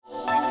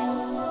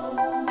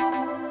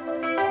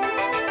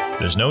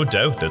There's no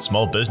doubt that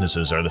small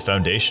businesses are the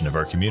foundation of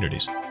our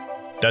communities.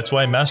 That's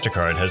why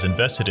MasterCard has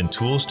invested in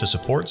tools to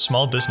support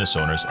small business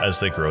owners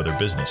as they grow their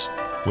business.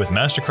 With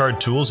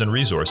MasterCard tools and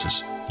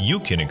resources, you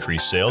can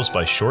increase sales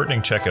by shortening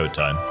checkout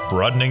time,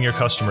 broadening your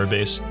customer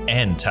base,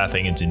 and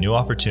tapping into new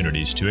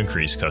opportunities to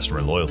increase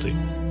customer loyalty.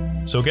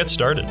 So get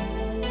started.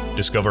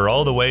 Discover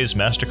all the ways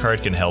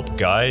MasterCard can help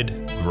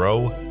guide,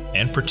 grow,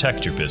 and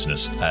protect your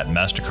business at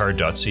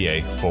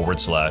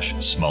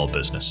mastercard.ca/small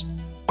business.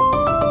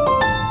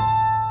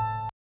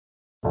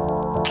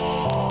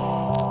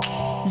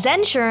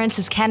 Zensurance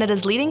is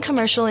Canada's leading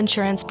commercial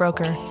insurance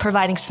broker,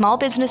 providing small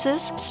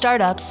businesses,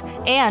 startups,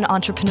 and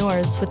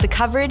entrepreneurs with the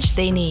coverage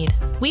they need.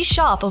 We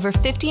shop over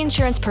 50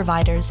 insurance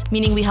providers,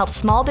 meaning we help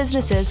small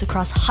businesses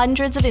across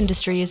hundreds of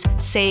industries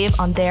save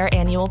on their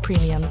annual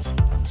premiums.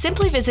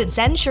 Simply visit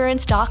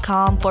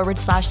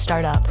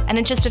zensurance.com/startup, and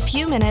in just a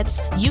few minutes,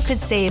 you could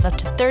save up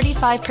to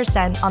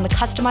 35% on the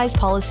customized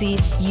policy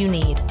you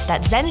need.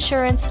 That's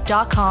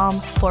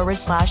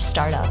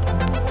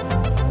zensurance.com/startup.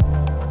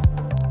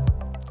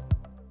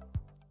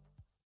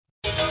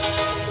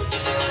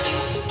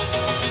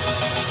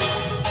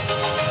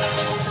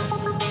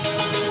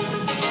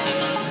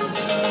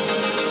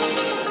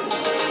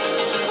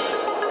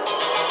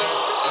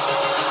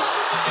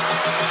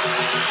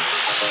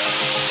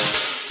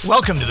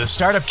 Welcome to the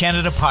Startup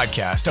Canada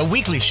podcast, a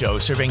weekly show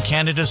serving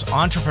Canada's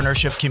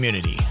entrepreneurship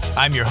community.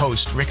 I'm your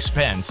host, Rick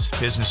Spence,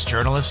 business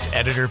journalist,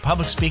 editor,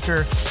 public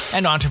speaker,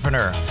 and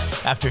entrepreneur.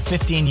 After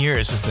 15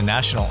 years as the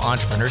national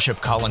entrepreneurship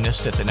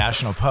columnist at the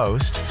National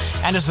Post,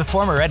 and as the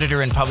former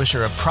editor and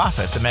publisher of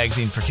Profit, the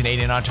magazine for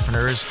Canadian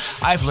entrepreneurs,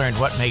 I've learned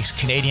what makes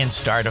Canadian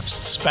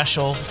startups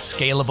special,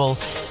 scalable,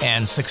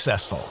 and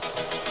successful.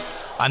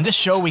 On this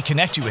show, we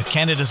connect you with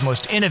Canada's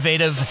most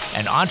innovative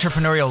and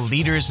entrepreneurial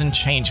leaders and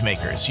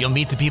changemakers. You'll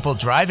meet the people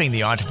driving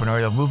the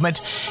entrepreneurial movement,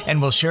 and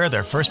we'll share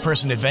their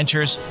first-person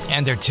adventures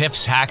and their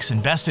tips, hacks,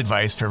 and best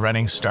advice for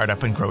running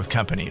startup and growth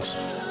companies.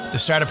 The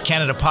Startup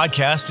Canada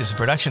podcast is a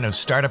production of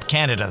Startup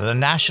Canada, the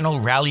national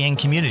rallying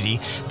community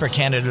for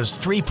Canada's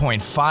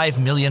 3.5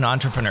 million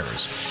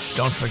entrepreneurs.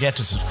 Don't forget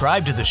to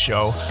subscribe to the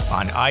show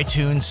on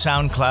iTunes,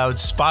 SoundCloud,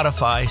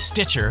 Spotify,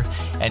 Stitcher,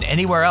 and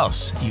anywhere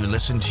else you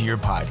listen to your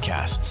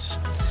podcasts.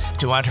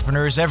 To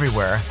entrepreneurs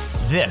everywhere,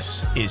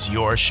 this is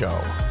your show.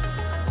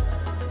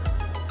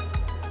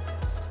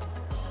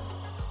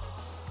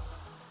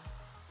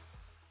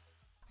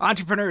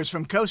 Entrepreneurs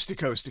from coast to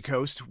coast to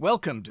coast,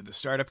 welcome to the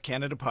Startup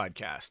Canada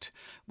podcast.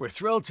 We're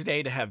thrilled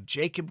today to have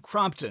Jacob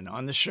Crompton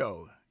on the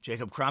show.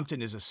 Jacob Crompton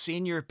is a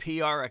senior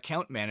PR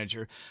account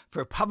manager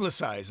for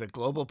Publicize, a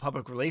global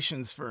public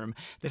relations firm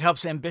that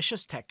helps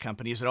ambitious tech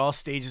companies at all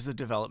stages of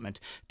development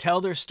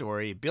tell their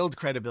story, build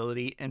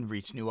credibility, and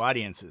reach new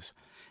audiences.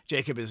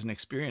 Jacob is an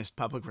experienced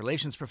public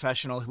relations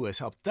professional who has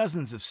helped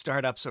dozens of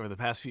startups over the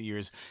past few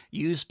years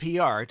use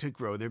PR to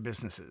grow their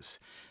businesses.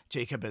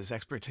 Jacob has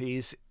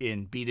expertise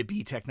in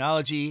B2B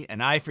technology,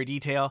 an eye for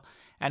detail,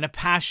 and a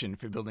passion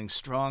for building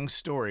strong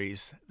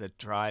stories that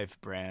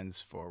drive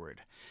brands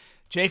forward.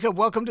 Jacob,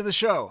 welcome to the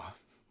show.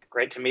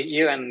 Great to meet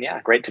you, and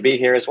great to be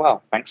here as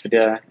well. Thanks for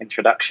the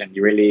introduction.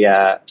 You really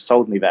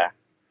sold me there.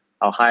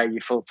 I'll hire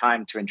you full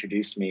time to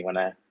introduce me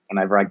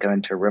whenever I go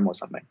into a room or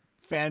something.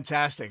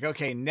 Fantastic.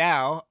 Okay,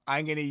 now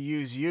I'm going to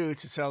use you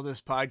to sell this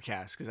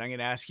podcast because I'm going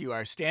to ask you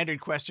our standard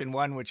question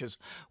one, which is,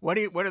 what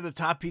are the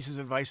top pieces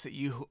of advice that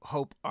you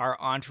hope our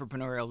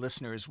entrepreneurial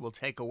listeners will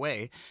take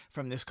away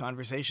from this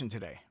conversation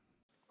today?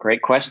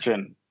 Great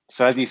question.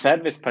 So as you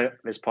said, this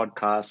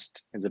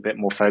podcast is a bit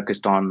more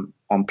focused on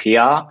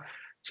PR.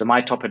 So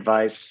my top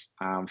advice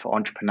for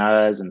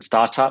entrepreneurs and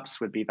startups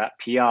would be that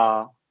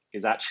PR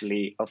is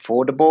actually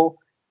affordable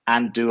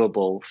and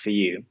doable for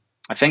you.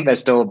 I think there's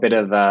still a bit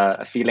of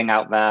a feeling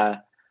out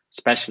there,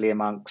 especially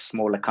amongst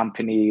smaller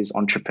companies,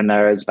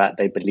 entrepreneurs, that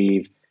they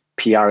believe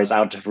PR is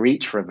out of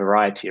reach for a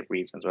variety of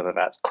reasons, whether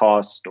that's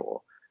cost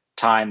or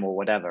time or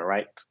whatever,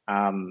 right?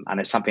 And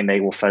it's something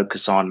they will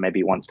focus on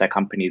maybe once their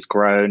company's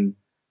grown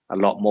a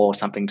lot more,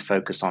 something to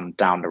focus on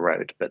down the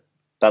road. But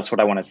that's what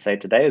I want to say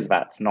today is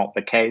that's not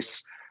the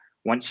case.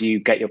 Once you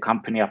get your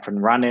company up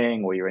and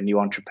running, or you're a new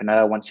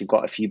entrepreneur, once you've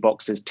got a few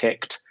boxes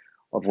ticked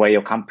of where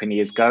your company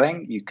is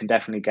going, you can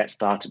definitely get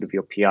started with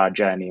your PR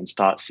journey and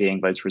start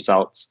seeing those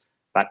results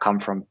that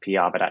come from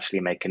PR that actually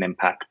make an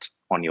impact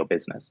on your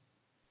business.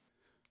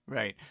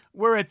 Right.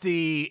 We're at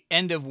the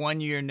end of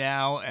one year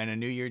now and a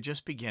new year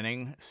just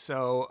beginning.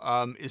 So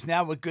is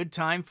now a good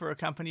time for a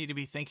company to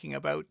be thinking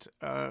about,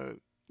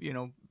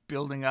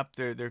 building up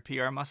their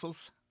PR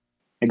muscles?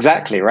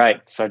 Exactly,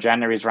 right. So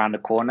January is around the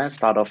corner.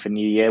 Start off a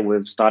new year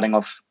with starting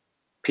off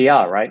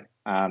PR, right?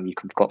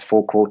 You've got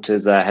 4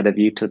 quarters ahead of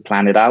you to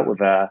plan it out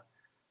with a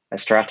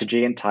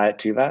strategy and tie it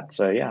to that.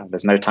 So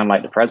there's no time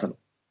like the present.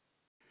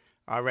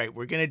 All right,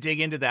 we're going to dig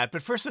into that.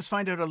 But first, let's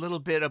find out a little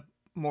bit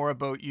more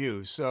about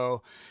you.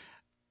 So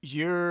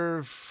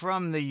you're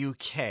from the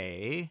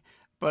UK,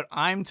 but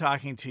I'm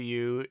talking to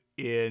you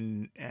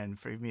in, and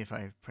forgive me if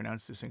I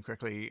pronounce this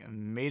incorrectly,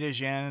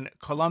 Medellin,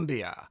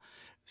 Colombia.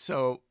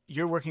 So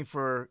you're working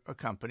for a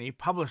company,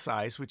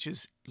 Publicize, which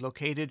is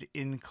located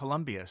in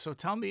Colombia. So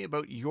tell me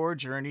about your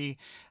journey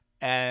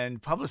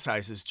and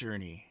Publicize's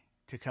journey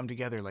to come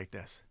together like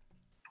this.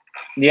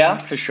 Yeah,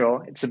 for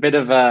sure. It's a bit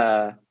of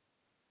a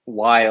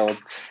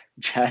wild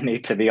journey,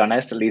 to be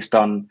honest, at least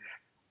on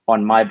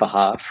my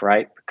behalf,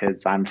 right?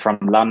 Because I'm from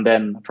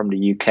London, from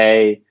the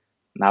UK,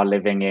 now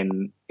living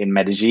in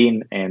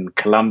Medellin, in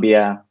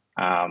Colombia,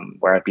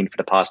 where I've been for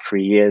the past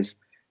 3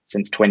 years,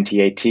 since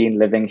 2018,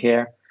 living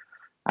here.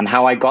 And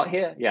how I got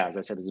here, yeah, as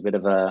I said, is a bit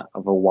of a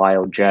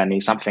wild journey,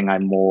 something I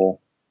more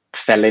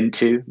fell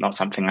into, not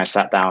something I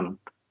sat down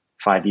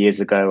 5 years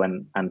ago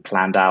and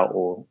planned out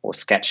or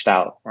sketched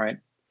out, right?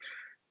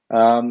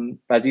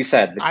 As you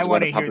said, this I is where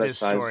want the to hear this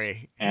Publicize.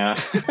 story.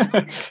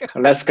 Yeah,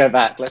 let's go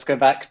back. Let's go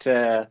back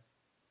to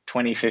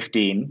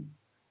 2015.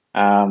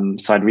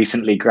 So I'd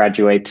recently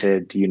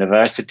graduated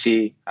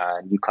university,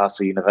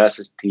 Newcastle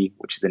University,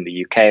 which is in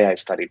the UK. I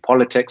studied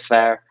politics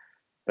there,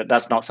 but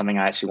that's not something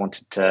I actually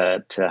wanted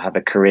to have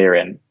a career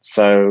in.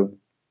 So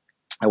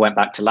I went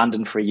back to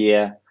London for a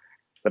year,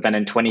 but then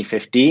in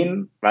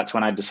 2015, that's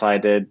when I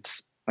decided,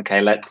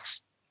 okay,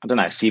 let's, I don't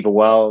know, see the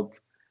world,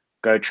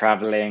 go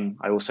traveling.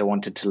 I also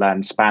wanted to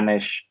learn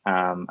Spanish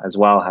as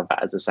well, have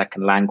that as a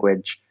second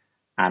language.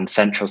 And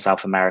Central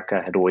South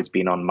America had always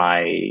been on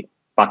my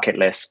bucket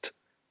list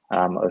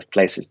of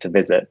places to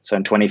visit. So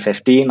in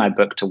 2015, I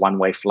booked a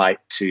one-way flight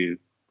to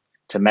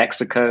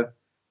Mexico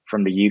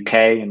from the UK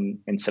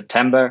in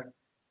September,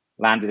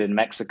 landed in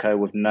Mexico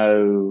with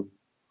no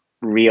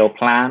real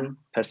plan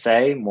per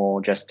se,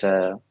 more just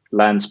to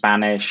learn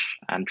Spanish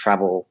and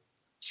travel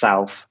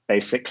south,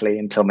 basically,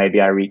 until maybe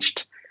I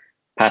reached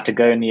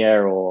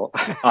Patagonia or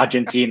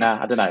Argentina.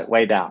 I don't know,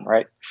 way down,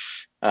 right?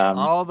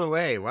 All the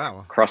way.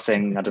 Wow.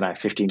 Crossing, I don't know,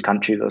 15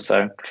 countries or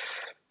so.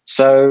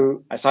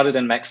 So I started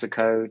in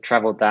Mexico,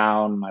 traveled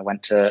down. I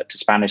went to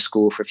Spanish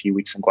school for a few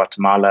weeks in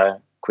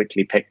Guatemala,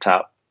 quickly picked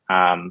up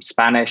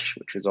Spanish,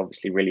 which was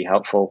obviously really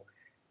helpful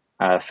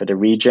for the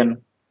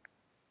region.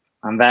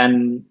 And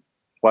then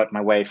worked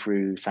my way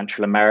through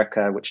Central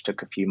America, which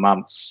took a few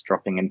months,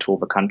 dropping into all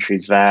the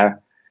countries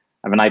there.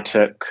 And then I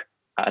took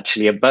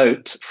actually a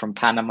boat from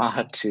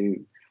Panama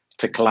to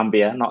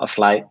Colombia, not a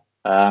flight.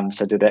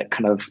 So did it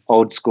kind of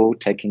old school,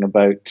 taking a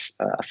boat,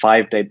 a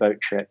 5-day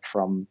boat trip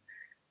from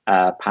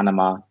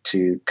Panama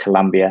to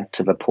Colombia,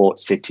 to the port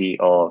city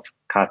of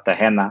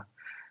Cartagena,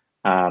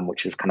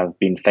 which has kind of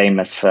been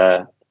famous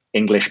for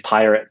English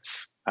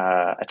pirates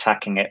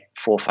attacking it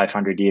 400 or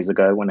 500 years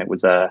ago, when it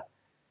was a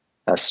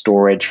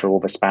storage for all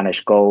the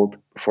Spanish gold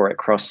before it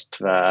crossed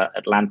the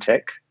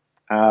Atlantic.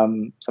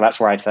 So that's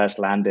where I first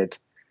landed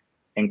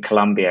in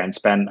Colombia and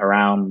spent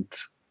around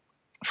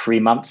 3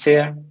 months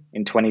here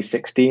in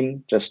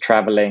 2016, just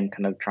traveling,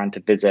 kind of trying to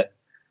visit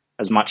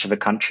as much of the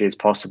country as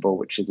possible,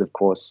 which is, of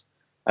course,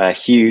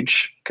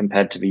 huge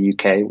compared to the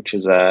UK, which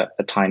is a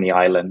tiny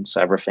island. So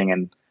everything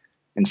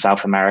in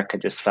South America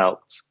just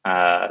felt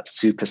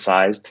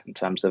supersized in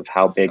terms of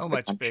how big So the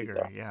much countries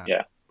bigger, are.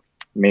 yeah.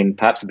 I mean,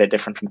 perhaps a bit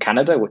different from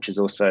Canada, which is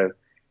also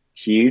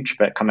huge,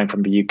 but coming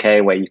from the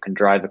UK, where you can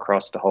drive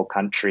across the whole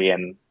country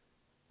in,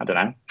 I don't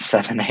know,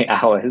 7-8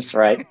 hours,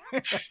 right?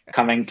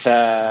 Coming to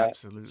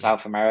Absolutely.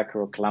 South America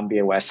or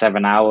Colombia, where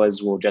 7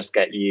 hours will just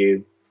get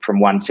you from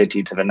one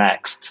city to the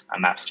next.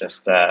 And that's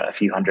just a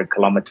few hundred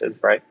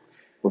kilometers, right?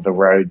 With the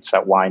roads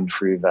that wind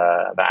through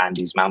the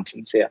Andes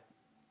Mountains here.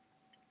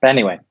 But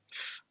anyway,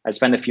 I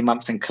spent a few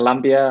months in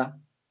Colombia,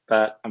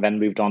 and then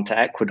moved on to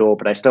Ecuador,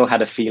 but I still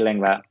had a feeling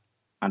that,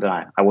 I don't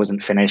know, I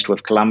wasn't finished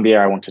with Colombia.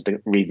 I wanted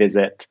to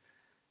revisit.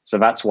 So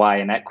that's why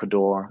in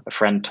Ecuador, a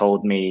friend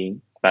told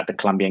me that the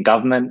Colombian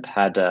government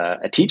had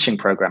a teaching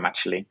program,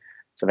 actually.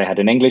 So they had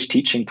an English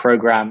teaching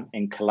program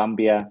in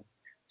Colombia.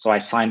 So I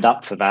signed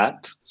up for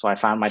that. So I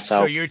found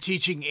myself. So you're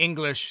teaching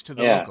English to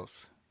the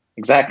locals.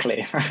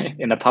 Exactly, right?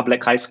 In a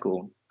public high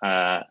school,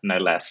 no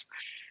less.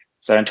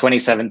 So in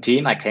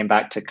 2017, I came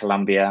back to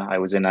Colombia. I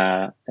was in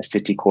a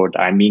city called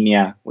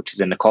Armenia, which is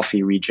in the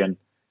coffee region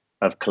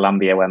of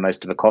Colombia, where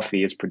most of the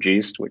coffee is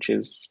produced, which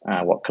is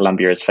what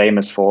Colombia is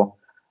famous for.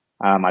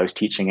 I was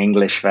teaching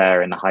English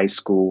there in a high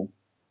school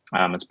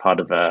as part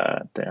of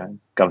the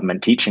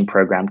government teaching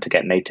program to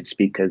get native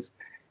speakers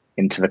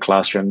into the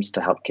classrooms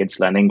to help kids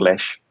learn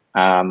English.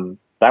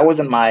 That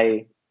wasn't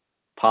my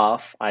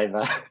path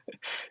either.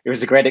 It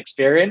was a great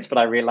experience, but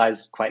I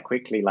realized quite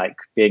quickly, like,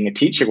 being a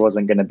teacher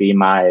wasn't going to be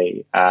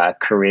my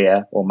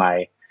career or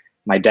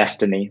my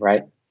destiny,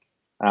 right?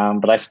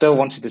 But I still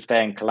wanted to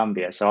stay in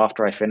Colombia. So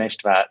after I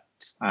finished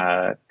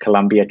that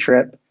Colombia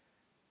trip,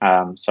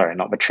 sorry,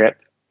 not the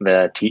trip,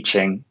 the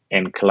teaching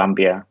in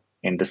Colombia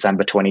in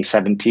December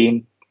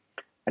 2017,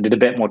 I did a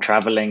bit more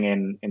traveling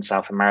in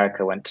South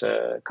America, went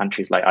to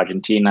countries like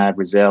Argentina,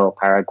 Brazil,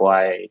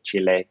 Paraguay,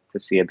 Chile to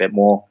see a bit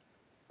more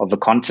of the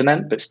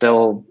continent, but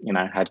still,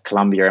 had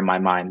Colombia in my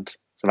mind.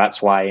 So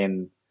that's why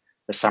in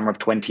the summer of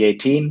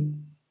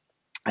 2018,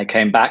 I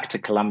came back to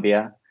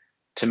Colombia,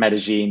 to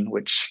Medellin,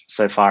 which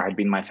so far had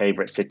been my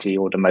favorite city,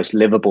 or the most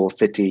livable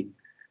city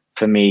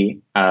for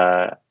me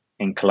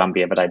in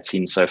Colombia that I'd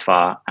seen so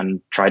far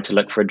and tried to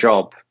look for a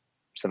job.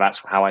 So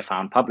that's how I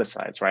found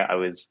Publicize, right?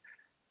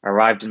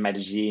 Arrived in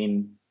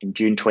Medellin in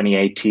June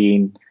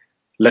 2018,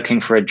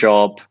 looking for a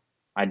job.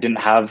 I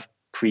didn't have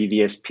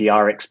previous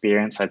PR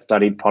experience. I'd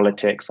studied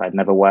politics. I'd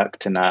never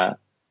worked in a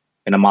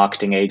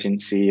marketing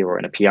agency or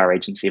in a PR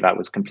agency. That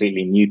was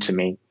completely new to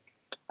me.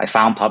 I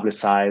found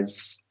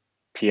Publicize.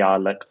 PR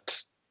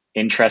looked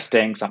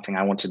interesting, something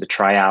I wanted to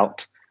try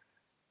out.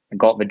 I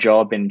got the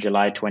job in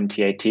July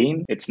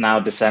 2018. It's now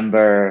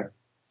December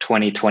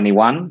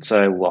 2021.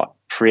 So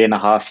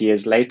 3.5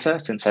 years later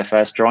since I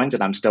first joined,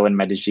 and I'm still in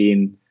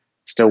Medellin,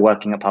 still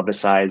working at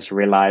Publicize.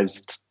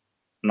 Realized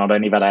not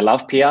only that I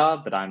love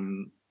PR, but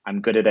I'm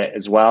good at it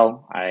as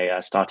well. I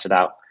started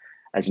out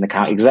as an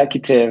account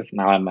executive.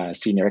 Now I'm a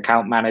senior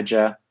account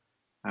manager.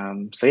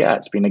 So yeah,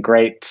 it's been a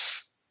great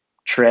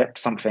trip,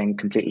 something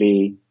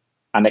completely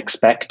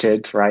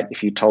unexpected, right?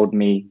 If you told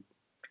me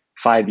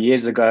 5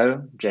 years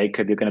ago,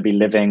 Jacob, you're going to be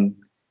living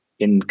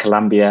in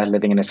Colombia,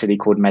 living in a city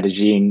called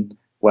Medellin,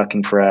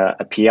 working for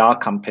a PR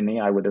company,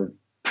 I would have,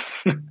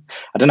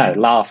 I don't know,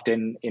 laughed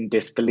in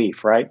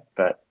disbelief, right?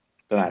 But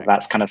right.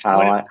 That's kind of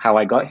how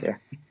I got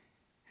here.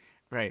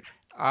 Right.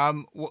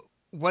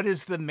 What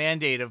is the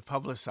mandate of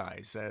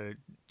Publicize?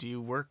 Do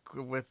you work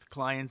with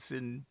clients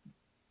in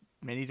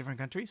many different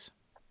countries?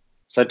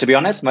 So to be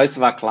honest, most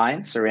of our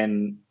clients are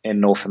in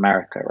North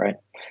America, right?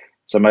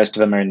 So most of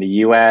them are in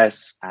the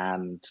US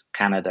and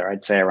Canada.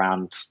 I'd say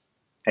around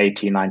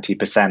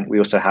 80-90%. We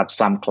also have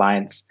some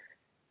clients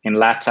in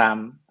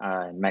LATAM,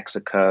 in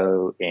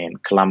Mexico, in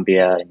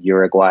Colombia, in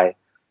Uruguay,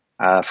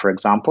 for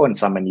example, and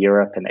some in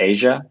Europe and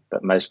Asia.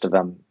 But most of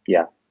them,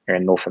 are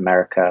in North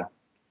America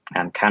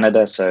and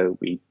Canada. So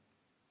we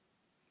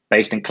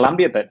based in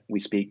Colombia, but we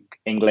speak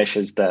English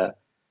as the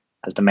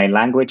main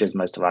language, as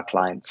most of our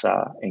clients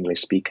are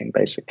English speaking,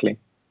 basically.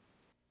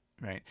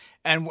 Right.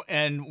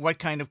 And what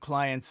kind of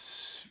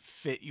clients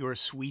fit your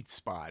sweet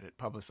spot at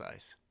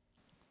Publicize?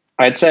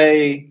 I'd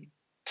say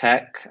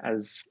tech,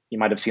 as you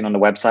might have seen on the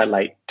website,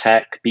 like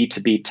tech,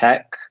 B2B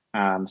tech,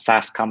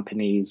 SaaS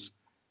companies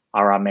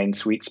are our main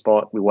sweet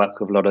spot. We work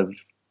with a lot of,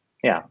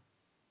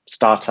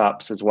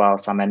 startups as well,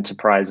 some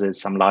enterprises,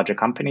 some larger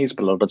companies,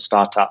 but a lot of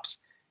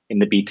startups in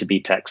the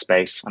B2B tech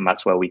space. And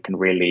that's where we can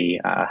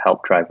really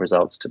help drive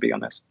results, to be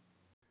honest.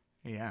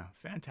 Yeah,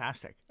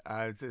 fantastic.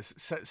 It's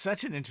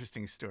such an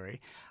interesting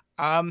story.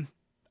 I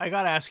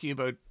got to ask you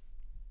about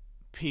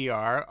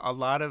PR. A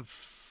lot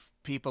of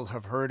people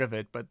have heard of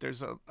it, but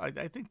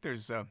I think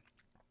there's a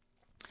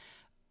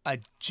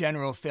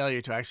general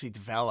failure to actually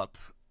develop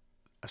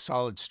a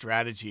solid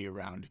strategy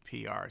around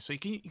PR. So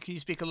can you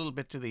speak a little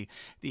bit to the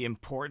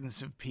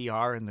importance of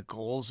PR and the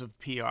goals of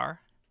PR?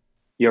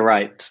 You're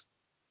right.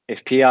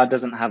 If PR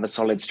doesn't have a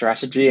solid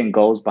strategy and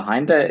goals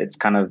behind it, it's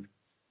kind of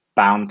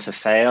bound to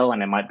fail,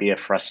 and it might be a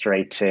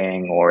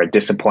frustrating or a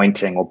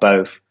disappointing or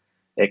both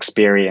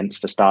experience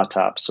for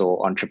startups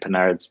or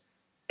entrepreneurs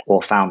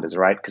or founders,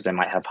 right? Because they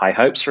might have high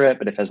hopes for it,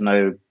 but if there's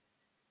no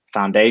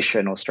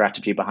foundation or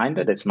strategy behind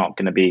it, it's not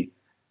going to be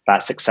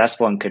that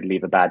successful and could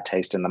leave a bad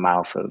taste in the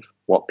mouth of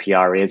what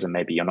PR is, and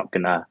maybe you're not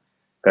going to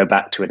go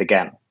back to it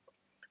again.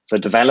 So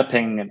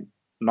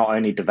not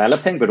only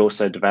developing, but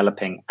also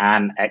developing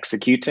and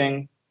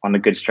executing on a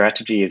good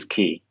strategy is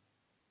key.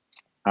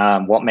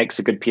 What makes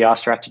a good PR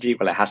strategy?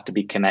 Well, it has to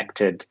be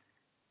connected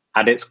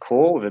at its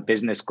core with the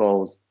business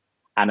goals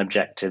and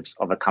objectives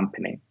of a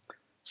company.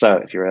 So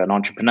if you're an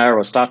entrepreneur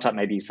or startup,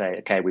 maybe you say,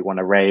 okay, we want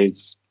to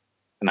raise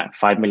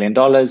 $5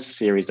 million,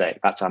 Series A.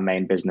 That's our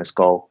main business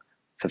goal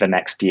for the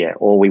next year,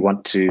 or we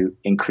want to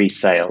increase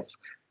sales.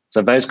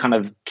 So those kind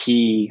of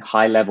key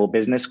high-level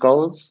business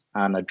goals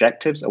and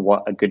objectives are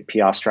what a good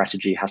PR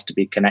strategy has to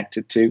be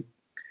connected to.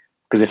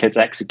 Because if it's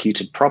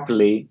executed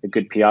properly, a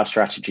good PR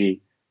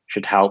strategy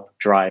should help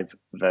drive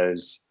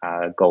those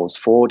goals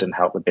forward and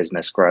help the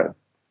business grow.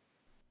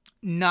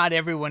 Not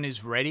everyone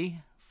is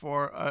ready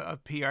for a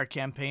PR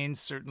campaign.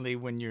 Certainly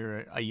when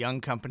you're a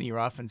young company, you're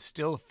often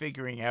still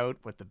figuring out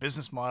what the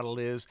business model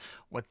is,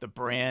 what the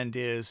brand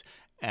is,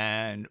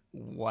 and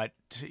what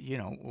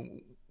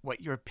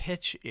your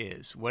pitch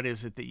is. What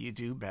is it that you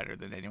do better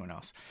than anyone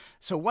else?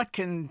 So what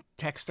can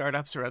tech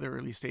startups or other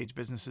early stage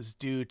businesses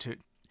do to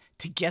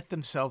get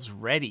themselves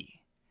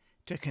ready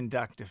to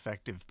conduct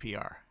effective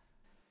PR?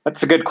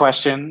 That's a good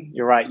question.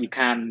 You're right. You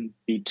can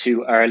be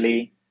too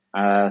early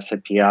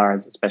for PR,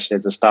 especially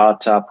as a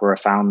startup or a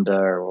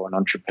founder or an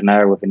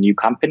entrepreneur with a new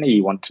company.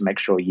 You want to make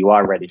sure you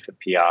are ready for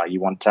PR. You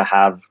want to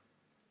have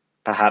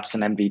perhaps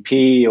an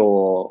MVP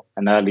or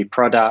an early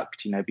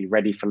product, be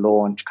ready for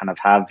launch, kind of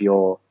have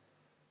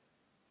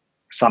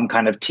some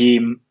kind of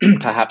team,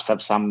 perhaps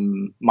have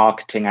some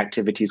marketing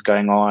activities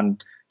going on,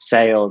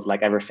 sales,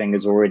 like everything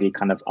is already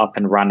kind of up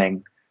and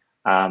running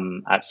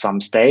at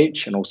some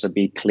stage, and also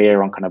be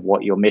clear on kind of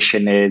what your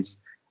mission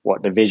is,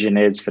 what the vision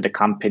is for the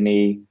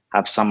company,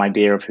 have some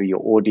idea of who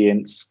your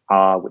audience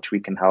are, which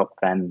we can help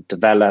then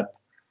develop.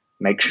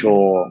 Make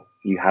sure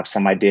you have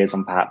some ideas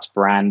on perhaps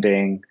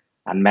branding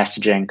and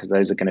messaging, because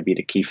those are going to be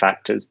the key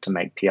factors to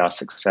make PR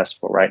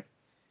successful, right?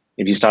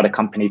 if you start a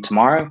company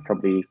tomorrow,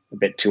 probably a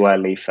bit too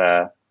early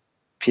for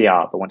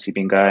PR. But once you've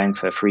been going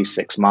for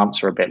 3-6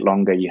 months or a bit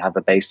longer, you have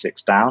the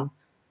basics down,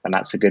 and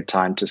that's a good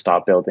time to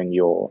start building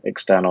your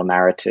external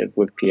narrative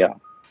with PR.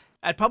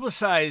 At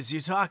Publicize,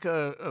 you talk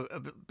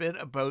a bit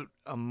about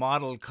a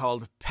model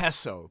called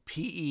PESO,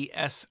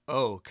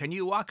 P-E-S-O. Can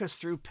you walk us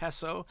through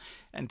PESO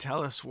and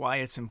tell us why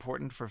it's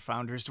important for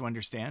founders to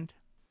understand?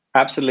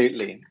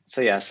 Absolutely.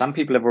 So yeah, some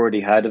people have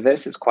already heard of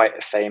this. It's quite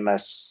a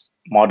famous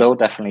model,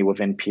 definitely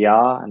within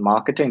PR and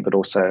marketing, but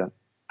also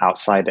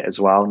outside it as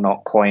well,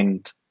 not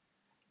coined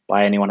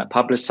by anyone at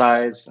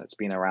Publicize. It's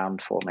been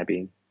around for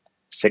maybe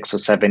 6 or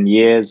 7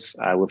 years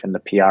within the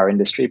PR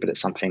industry, but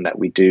it's something that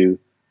we do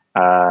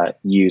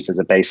use as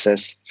a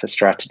basis for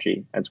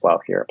strategy as well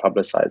here at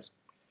Publicize.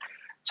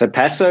 So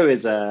PESO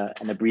is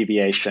an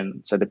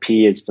abbreviation. So the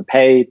P is for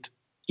paid,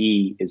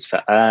 E is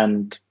for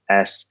earned,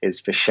 S is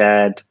for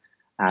shared,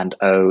 and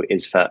O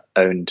is for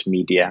owned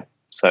media.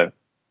 So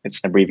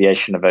it's an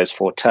abbreviation of those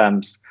 4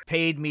 terms.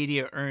 Paid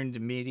media, earned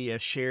media,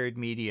 shared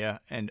media,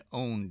 and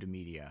owned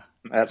media.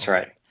 That's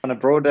right. On a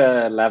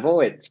broader level,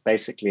 it's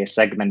basically a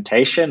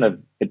segmentation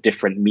of the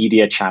different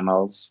media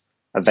channels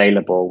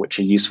available, which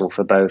are useful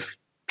for both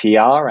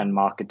PR and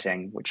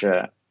marketing, which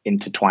are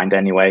intertwined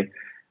anyway,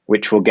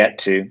 which we'll get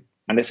to.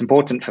 And it's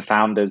important for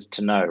founders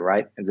to know,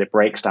 right? As it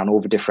breaks down all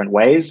the different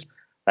ways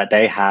that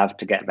they have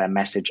to get their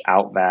message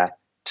out there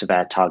to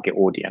their target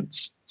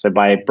audience. So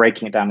by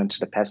breaking it down into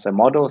the PESO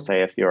model,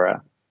 say if you're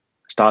a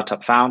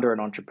startup founder, an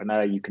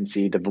entrepreneur, you can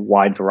see the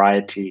wide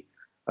variety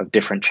of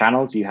different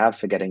channels you have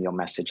for getting your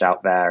message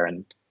out there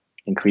and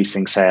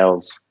increasing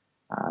sales,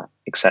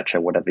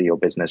 etc., whatever your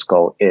business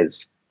goal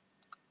is.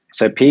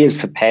 So P is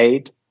for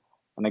paid.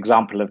 An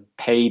example of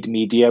paid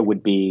media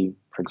would be,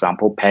 for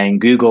example, paying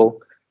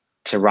Google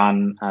to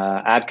run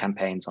ad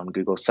campaigns on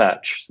Google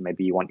search. So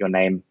maybe you want your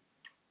name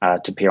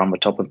to appear on the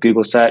top of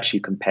Google search.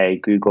 You can pay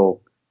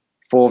Google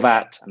for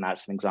that. And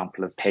that's an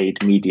example of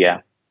paid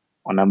media.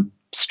 On a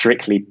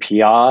strictly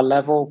PR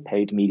level,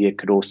 paid media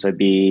could also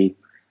be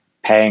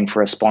paying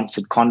for a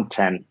sponsored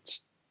content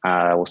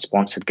or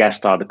sponsored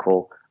guest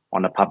article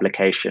on a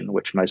publication,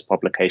 which most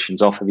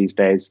publications offer these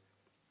days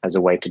as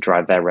a way to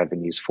drive their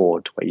revenues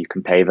forward, where you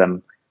can pay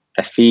them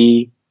a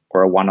fee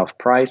or a one-off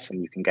price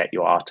and you can get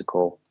your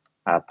article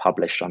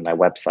published on their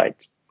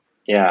website.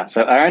 Yeah,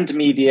 so earned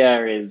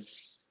media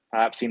is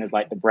perhaps seen as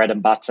like the bread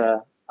and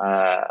butter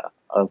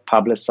of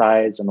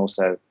Publicize, and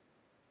also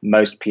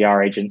most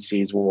PR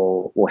agencies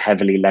will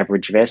heavily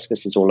leverage this.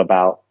 This is all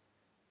about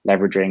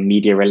leveraging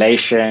media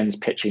relations,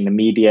 pitching the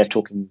media,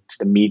 talking to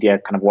the media,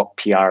 kind of what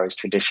PR is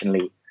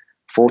traditionally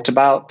thought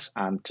about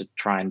to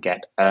try and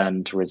get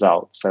earned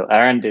results. So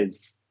earned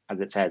is,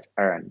 as it says,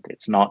 earned.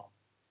 It's not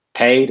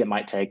paid. It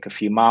might take a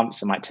few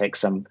months. It might take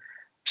some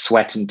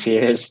sweat and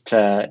tears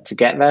to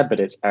get there,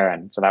 but it's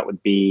earned. So that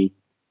would be,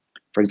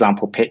 for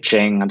example,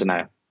 pitching, I don't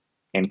know,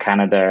 in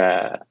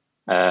Canada,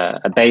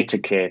 a beta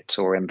kit,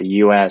 or in the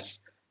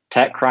US,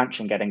 TechCrunch,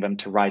 and getting them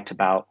to write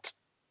about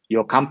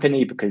your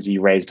company because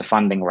you raised a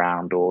funding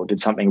round or did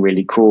something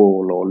really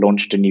cool or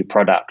launched a new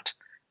product,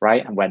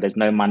 right? And where there's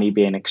no money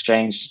being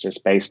exchanged,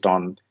 just based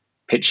on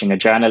pitching a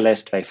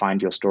journalist, they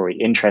find your story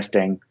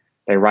interesting,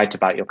 they write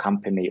about your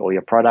company or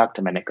your product,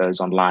 and then it goes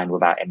online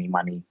without any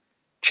money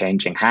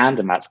changing hand.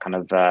 And that's kind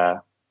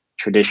of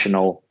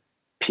traditional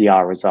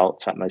PR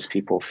results that most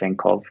people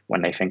think of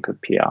when they think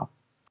of PR.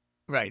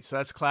 Right. So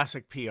that's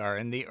classic PR.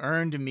 And the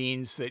earned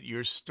means that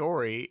your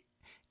story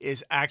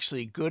is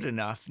actually good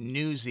enough,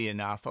 newsy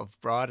enough, of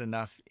broad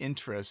enough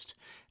interest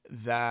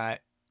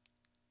that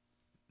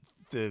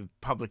the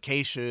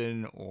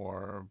publication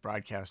or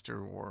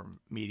broadcaster or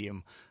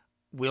medium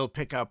will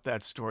pick up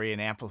that story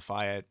and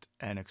amplify it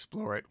and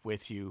explore it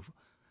with you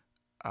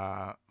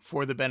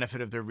for the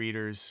benefit of their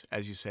readers.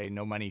 As you say,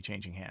 no money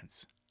changing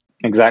hands.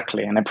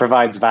 Exactly. And it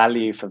provides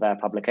value for their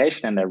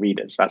publication and their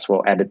readers. That's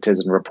what editors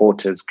and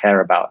reporters care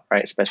about,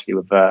 right? Especially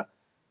with the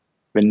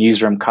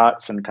newsroom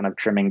cuts and kind of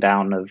trimming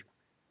down of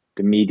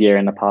the media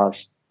in the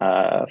past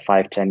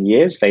 5-10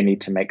 years. They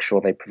need to make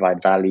sure they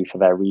provide value for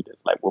their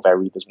readers. Like, will their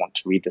readers want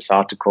to read this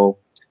article?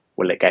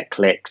 Will it get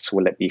clicks?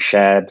 Will it be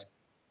shared?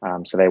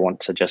 So they want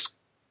to just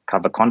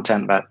cover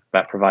content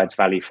that provides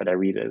value for their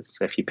readers.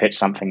 So if you pitch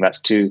something that's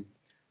too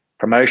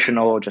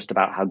promotional, just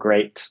about how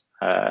great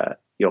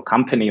your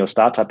company or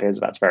startup is,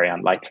 that's very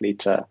unlikely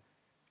to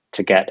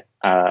get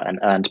an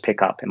earned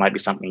pickup. It might be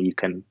something you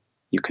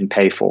can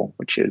pay for,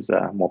 which is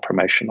more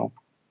promotional.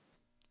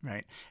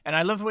 Right. And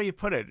I love the way you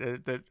put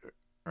it, that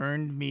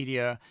earned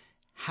media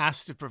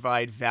has to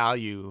provide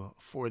value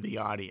for the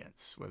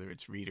audience, whether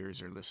it's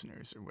readers or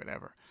listeners or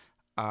whatever.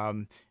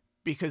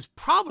 Because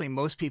probably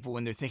most people,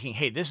 when they're thinking,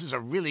 hey, this is a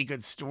really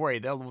good story,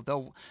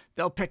 they'll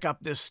pick up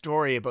this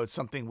story about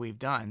something we've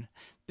done.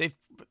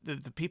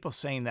 The people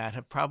saying that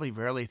have probably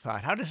rarely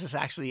thought, how does this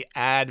actually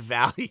add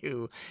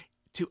value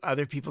to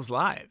other people's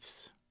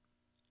lives?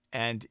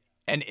 And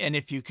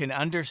if you can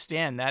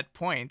understand that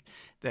point,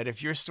 that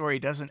if your story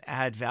doesn't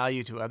add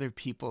value to other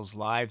people's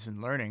lives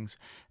and learnings,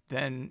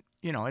 then,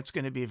 it's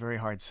going to be a very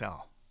hard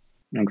sell.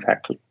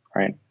 Exactly.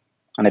 Right.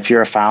 And if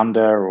you're a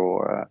founder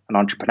or an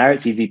entrepreneur,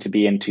 it's easy to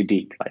be in too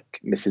deep. Like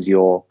this is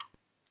your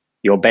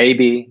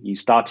baby. You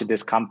started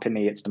this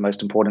company. It's the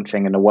most important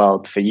thing in the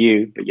world for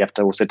you. But you have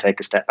to also take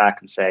a step back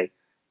and say,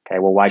 okay,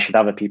 well, why should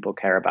other people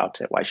care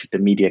about it? Why should the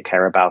media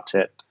care about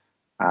it?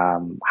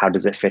 How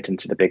does it fit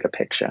into the bigger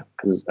picture?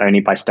 Because only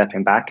by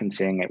stepping back and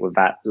seeing it with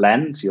that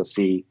lens, you'll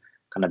see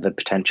kind of the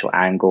potential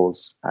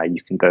angles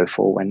you can go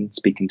for when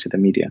speaking to the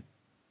media.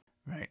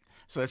 Right.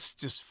 So let's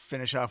just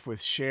finish off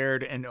with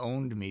shared and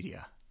owned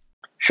media.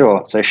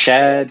 Sure. So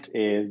shared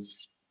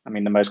is,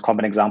 the most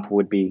common example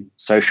would be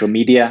social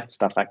media,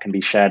 stuff that can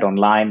be shared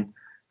online.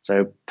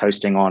 So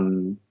posting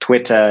on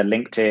Twitter,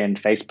 LinkedIn,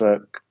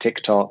 Facebook,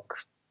 TikTok,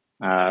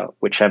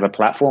 whichever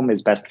platform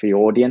is best for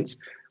your audience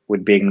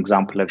would be an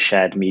example of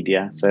shared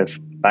media. So if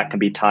that can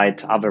be tied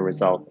to other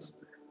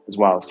results as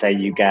well. Say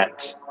you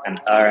get an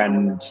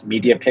earned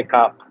media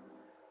pickup,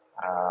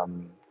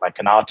 like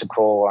an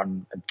article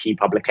on a key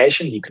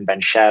publication, you can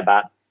then share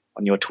that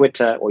on your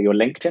Twitter or your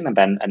LinkedIn, and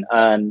then an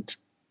earned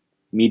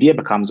media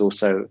becomes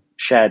also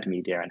shared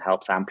media and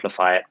helps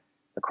amplify it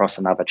across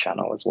another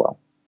channel as well.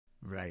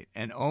 Right.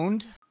 And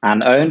owned?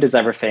 And owned is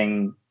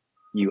everything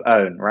you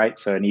own, right?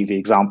 So an easy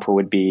example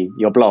would be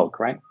your blog,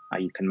 right?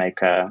 You can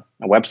make a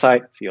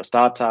website for your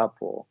startup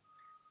or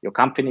your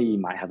company. You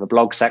might have a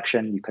blog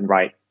section. You can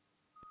write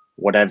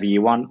whatever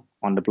you want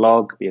on the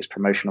blog, be as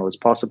promotional as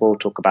possible,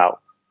 talk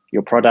about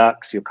your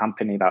products, your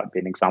company. That would be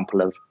an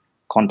example of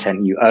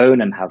content you own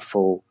and have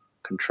full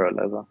control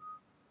over.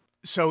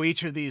 So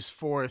each of these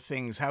four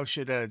things, how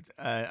should an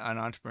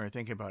entrepreneur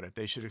think about it?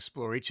 They should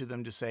explore each of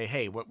them to say,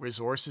 hey, what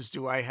resources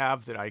do I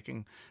have that I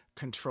can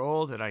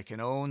control, that I can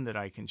own, that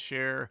I can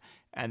share?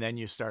 And then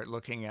you start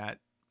looking at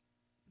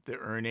the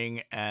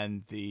earning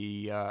and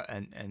the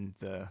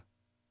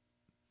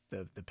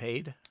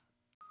paid.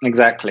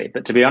 Exactly.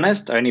 But to be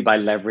honest, only by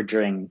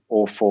leveraging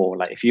all four.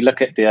 Like if you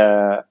look at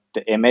the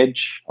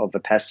image of the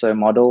Peso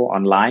model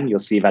online, you'll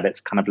see that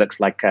it's kind of looks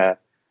like a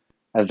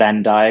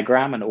Venn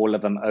diagram, and all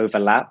of them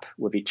overlap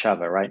with each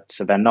other, right?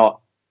 So they're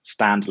not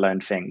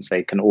standalone things.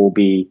 They can all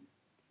be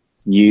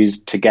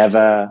used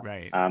together,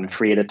 right.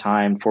 3 at a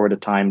time, 4 at a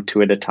time,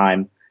 2 at a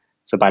time.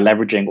 So by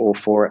leveraging all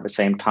four at the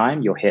same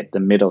time, you'll hit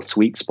the middle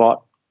sweet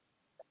spot,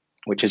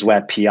 which is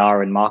where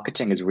PR and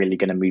marketing is really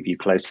going to move you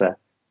closer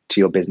to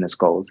your business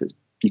goals.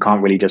 You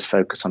can't really just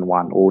focus on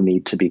one. All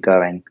need to be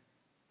going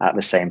at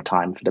the same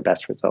time for the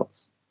best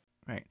results.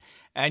 Right.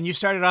 And you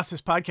started off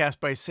this podcast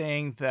by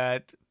saying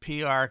that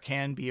PR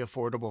can be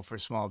affordable for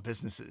small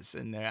businesses.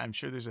 And I'm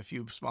sure there's a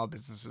few small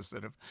businesses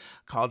that have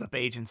called up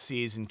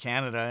agencies in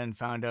Canada and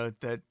found out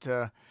that,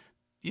 the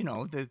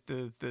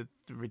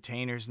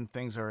retainers and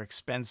things are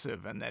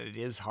expensive and that it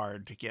is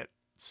hard to get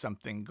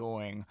something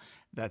going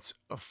that's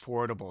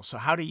affordable. So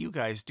how do you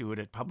guys do it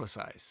at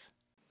Publicize?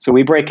 So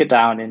we break it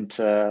down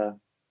into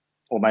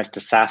almost a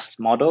SaaS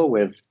model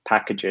with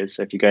packages.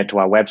 So if you go to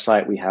our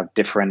website, we have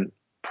different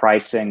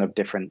pricing of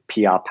different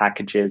PR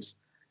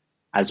packages,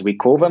 as we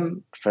call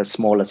them, for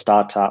smaller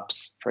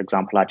startups. For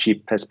example, our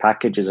cheapest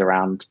package is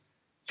around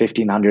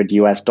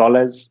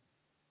 $1,500.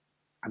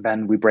 And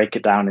then we break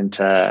it down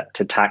into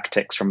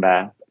tactics from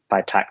there.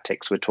 By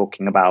tactics, we're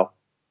talking about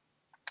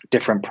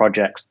different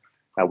projects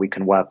that we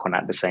can work on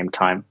at the same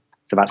time.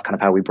 So that's kind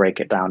of how we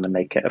break it down and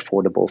make it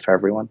affordable for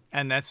everyone.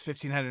 And that's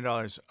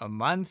 $1,500 a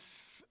month,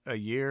 a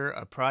year,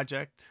 a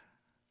project?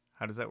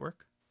 How does that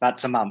work?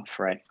 That's a month,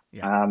 right?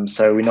 Yeah.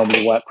 So we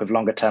normally work with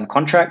longer term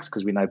contracts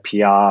because we know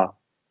PR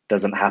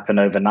doesn't happen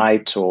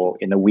overnight or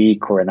in a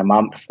week or in a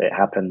month. It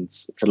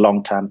happens. It's a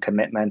long-term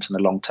commitment and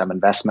a long-term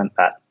investment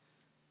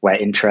where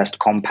interest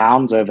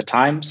compounds over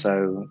time.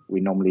 So we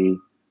normally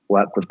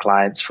work with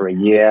clients for a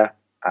year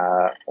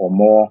or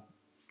more.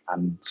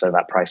 And so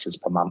that price is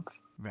per month.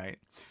 Right.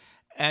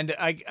 And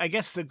I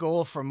guess the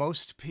goal for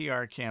most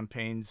PR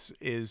campaigns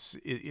is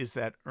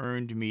that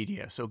earned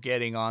media. So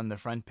getting on the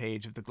front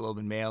page of the Globe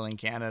and Mail in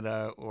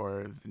Canada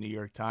or the New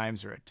York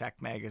Times or a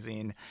tech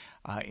magazine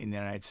in the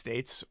United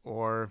States,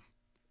 or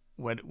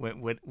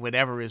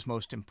whatever is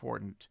most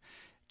important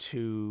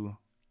to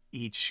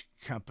each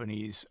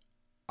company's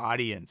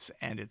audience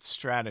and its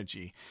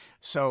strategy.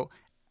 So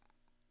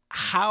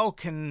how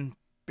can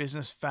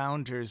business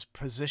founders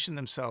position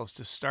themselves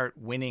to start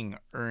winning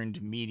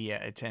earned media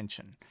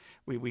attention?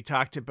 We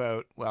talked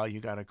about, well, you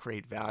got to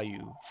create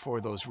value for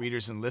those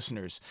readers and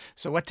listeners.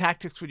 So what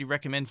tactics would you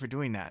recommend for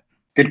doing that?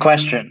 Good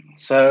question.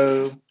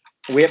 So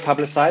we at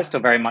Publicize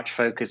still very much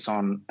focus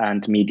on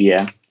earned media,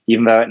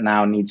 even though it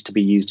now needs to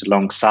be used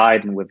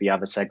alongside and with the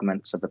other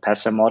segments of the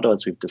Peso model.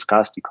 As we've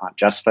discussed, you can't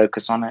just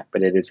focus on it,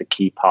 but it is a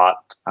key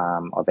part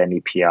of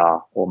any PR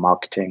or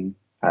marketing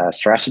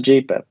strategy,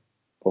 but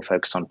we'll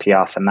focus on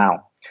PR for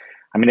now.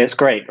 It's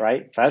great,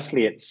 right?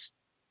 Firstly, it's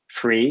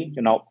free.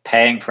 You're not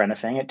paying for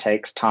anything. It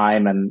takes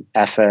time and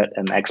effort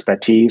and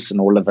expertise and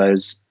all of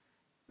those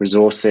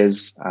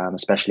resources,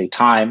 especially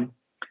time.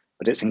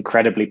 But it's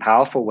incredibly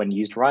powerful when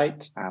used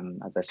right.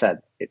 As I said,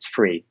 it's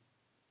free.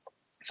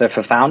 So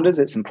for founders,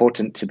 it's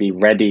important to be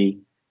ready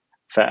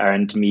for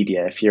earned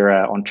media. If you're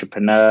an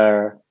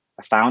entrepreneur,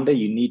 a founder,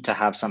 you need to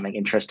have something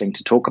interesting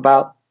to talk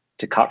about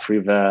to cut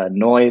through the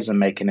noise and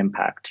make an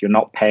impact. You're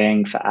not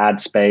paying for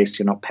ad space.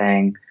 You're not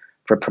paying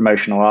for a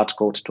promotional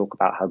article to talk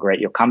about how great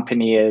your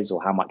company is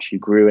or how much you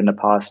grew in the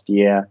past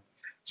year.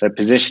 So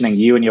positioning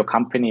you and your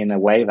company in a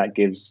way that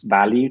gives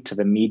value to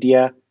the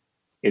media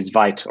is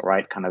vital,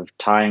 right? Kind of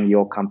tying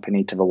your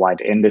company to the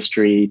wider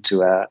industry,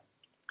 to a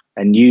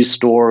news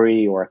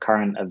story or a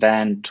current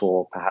event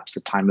or perhaps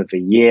a time of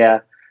the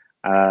year,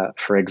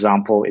 for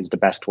example, is the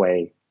best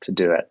way to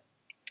do it.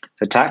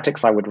 So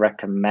tactics I would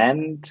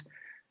recommend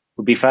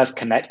would be first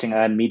connecting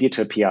earned media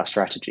to a PR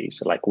strategy.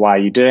 So like, why are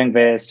you doing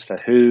this? For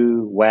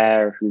who,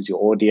 where, who's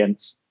your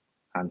audience,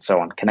 and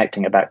so on.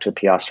 Connecting it back to a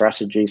PR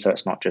strategy so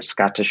it's not just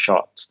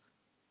scattershot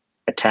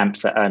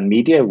attempts at earned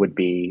media would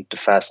be the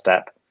first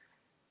step.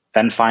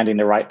 Then finding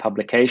the right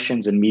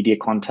publications and media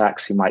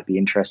contacts who might be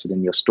interested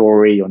in your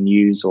story, your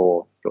news,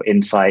 or your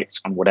insights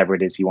on whatever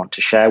it is you want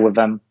to share with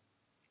them.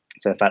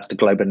 So if that's the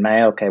Globe and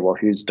Mail, okay, well,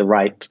 who's the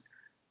right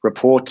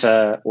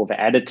reporter or the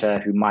editor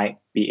who might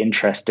be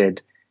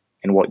interested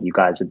in what you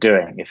guys are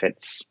doing? If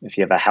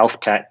you have a health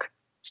tech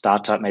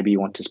startup, maybe you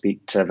want to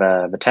speak to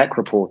the tech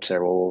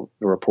reporter or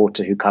the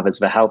reporter who covers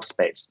the health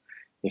space.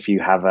 If you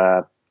have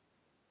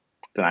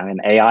an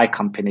AI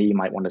company, you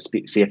might want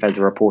to see if there's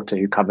a reporter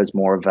who covers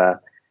more of a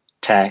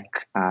tech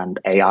and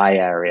AI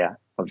area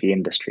of the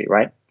industry,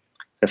 right?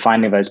 So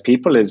finding those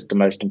people is the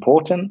most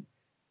important.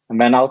 And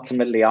then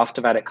ultimately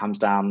after that, it comes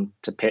down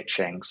to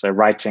pitching. So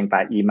writing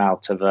that email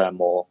to them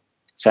or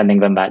sending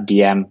them that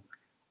DM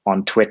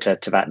on Twitter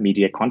to that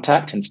media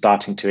contact and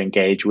starting to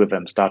engage with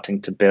them, starting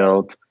to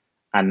build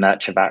and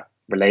nurture that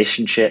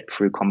relationship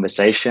through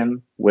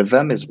conversation with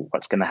them is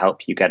what's going to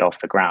help you get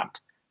off the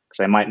ground. Because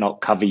they might not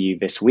cover you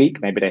this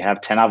week. Maybe they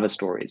have 10 other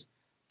stories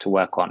to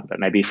work on, but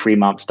maybe 3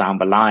 months down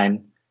the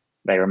line,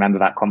 they remember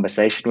that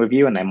conversation with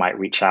you and they might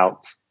reach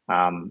out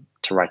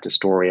to write a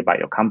story about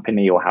your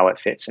company or how it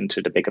fits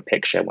into the bigger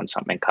picture when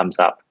something comes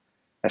up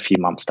a few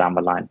months down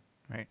the line.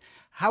 Right.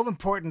 How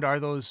important are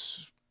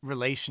those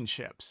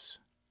relationships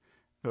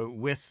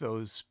with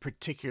those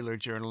particular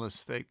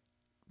journalists that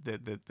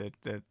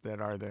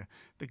are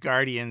the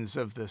guardians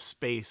of the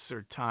space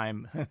or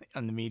time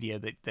on the media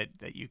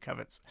that you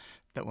covets,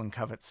 that one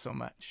covets so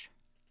much?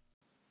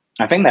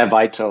 I think they're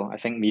vital. I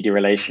think media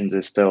relations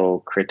is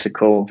still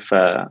critical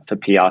for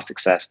PR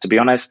success. To be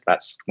honest,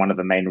 that's one of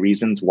the main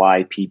reasons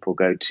why people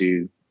go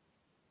to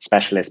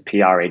specialist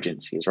PR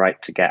agencies, right?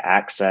 To get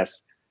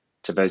access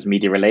to those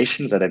media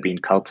relations that have been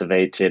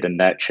cultivated and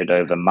nurtured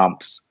over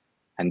months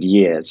and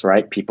years,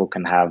 right? People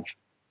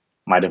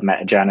might have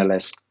met a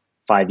journalist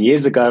 5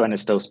 years ago and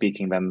is still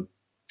speaking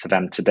to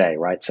them today,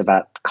 right? So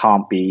that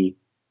can't be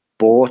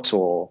bought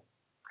or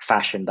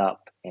fashioned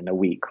up in a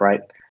week,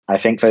 right? I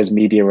think those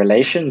media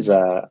relations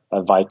are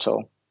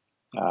vital.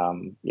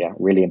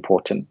 Really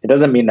important. It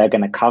doesn't mean they're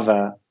going to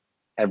cover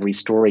every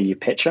story you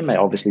pitch them. It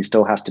obviously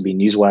still has to be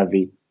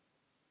newsworthy,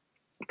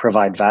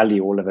 provide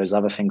value, all of those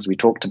other things we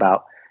talked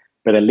about.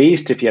 But at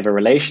least if you have a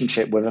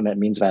relationship with them, it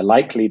means they're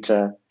likely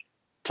to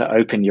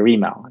open your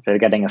email. If they're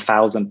getting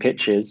 1,000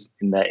 pitches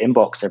in their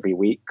inbox every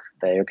week,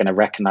 they're going to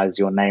recognize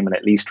your name and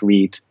at least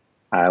read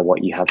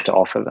what you have to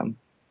offer them.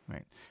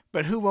 Right.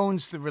 But who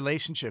owns the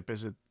relationship?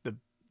 Is it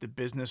the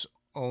business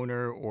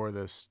owner or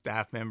the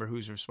staff member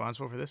who's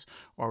responsible for this?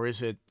 Or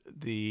is it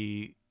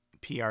the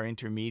PR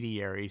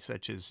intermediary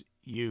such as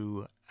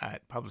you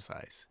at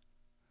Publicize?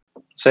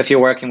 So if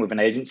you're working with an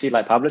agency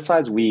like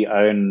Publicize, we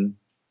own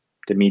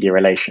the media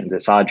relations.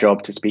 It's our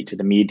job to speak to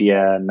the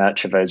media,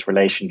 nurture those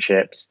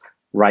relationships,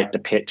 write the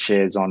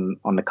pitches on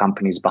the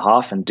company's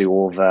behalf and do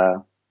all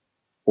the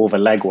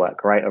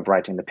legwork, right? Of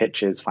writing the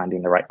pitches,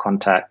 finding the right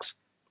contacts,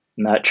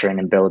 nurturing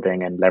and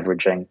building and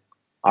leveraging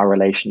our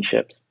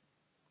relationships.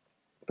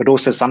 But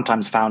also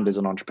sometimes founders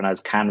and entrepreneurs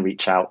can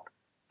reach out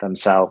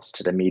themselves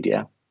to the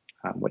media,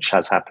 which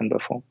has happened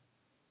before.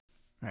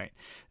 Right.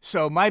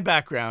 So my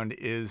background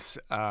is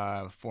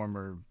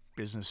former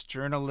business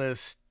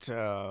journalist,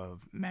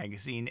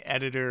 magazine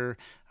editor,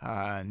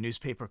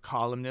 newspaper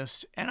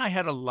columnist, and I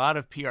had a lot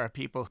of PR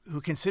people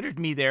who considered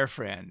me their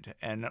friend,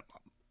 and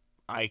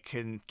I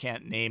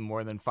can't name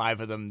more than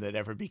 5 of them that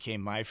ever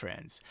became my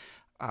friends.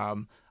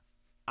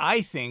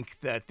 I think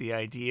that the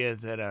idea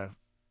that a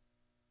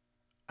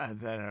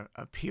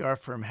PR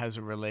firm has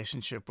a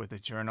relationship with a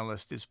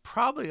journalist is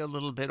probably a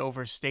little bit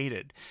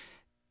overstated,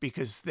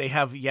 because they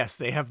have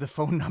the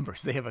phone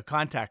numbers, they have a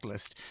contact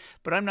list,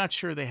 but I'm not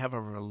sure they have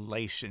a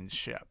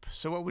relationship.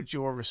 So what would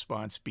your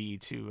response be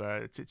to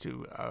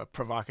a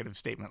provocative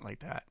statement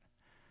like that?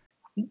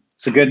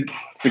 It's a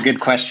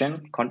good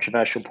question.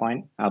 Controversial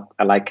point.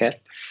 I like it.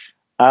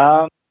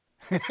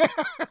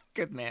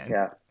 Good man.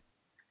 Yeah.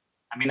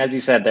 I mean, as you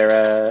said, there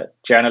are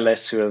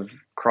journalists who have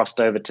crossed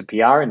over to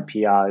PR and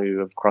PR who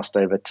have crossed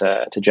over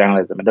to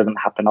journalism. It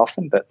doesn't happen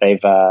often, but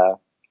they've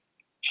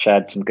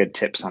shared some good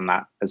tips on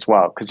that as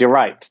well. Because you're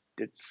right,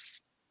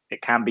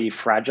 it can be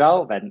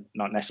fragile. They're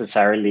not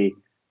necessarily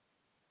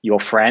your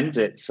friends.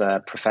 It's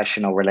a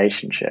professional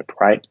relationship,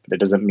 right? But it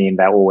doesn't mean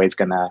they're always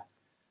going to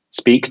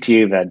speak to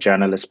you. Their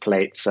journalist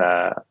plates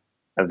are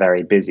are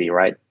very busy,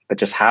 right? But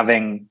just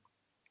having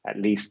at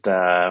least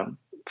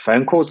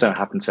phone calls don't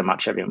happen so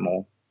much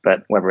anymore.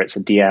 But whether it's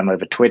a DM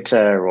over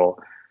Twitter or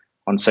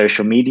on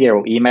social media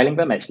or emailing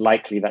them, it's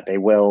likely that they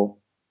will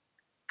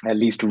at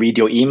least read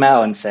your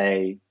email and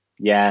say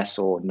yes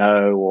or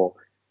no, or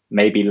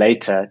maybe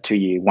later to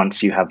you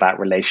once you have that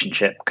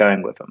relationship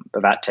going with them.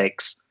 But that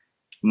takes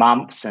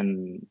months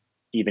and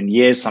even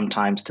years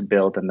sometimes to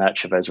build and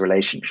nurture those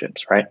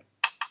relationships, right?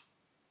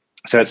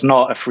 So it's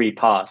not a free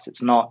pass.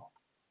 It's not,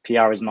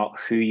 PR is not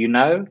who you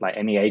know, like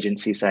any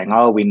agency saying,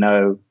 oh, we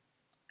know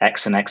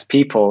X and X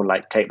people,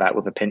 like take that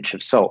with a pinch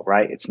of salt,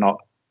 right? It's not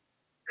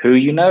who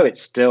you know, it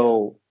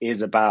still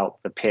is about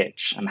the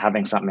pitch and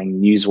having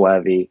something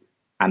newsworthy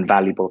and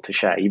valuable to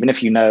share. Even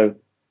if you know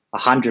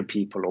 100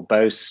 people or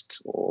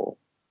boast or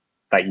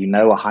that you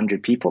know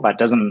 100 people, that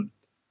doesn't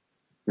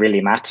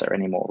really matter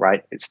anymore,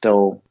 right? It's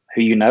still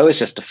who you know is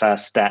just the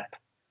first step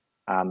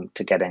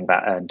to getting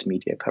that earned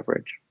media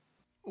coverage.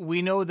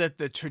 We know that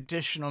the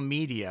traditional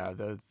media,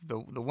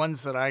 the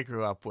ones that I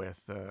grew up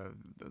with,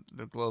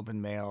 the Globe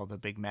and Mail, the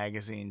big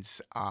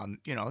magazines, and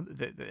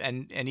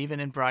even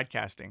in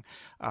broadcasting,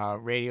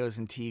 radios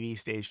and TV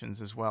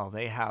stations as well,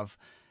 they have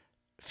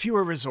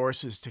fewer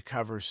resources to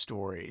cover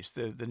stories.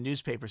 The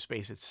newspaper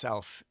space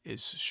itself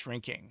is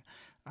shrinking.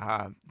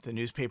 The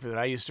newspaper that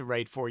I used to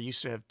write for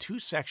used to have 2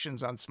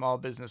 sections on small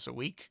business a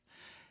week,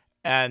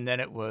 and then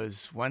it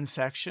was 1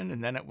 section,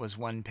 and then it was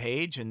 1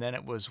 page, and then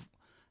it was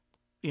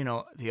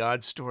the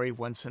odd story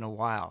once in a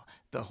while.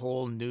 The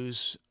whole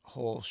news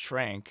hole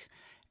shrank,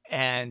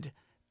 and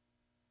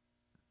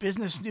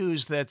business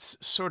news that's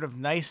sort of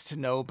nice to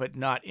know but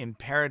not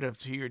imperative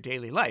to your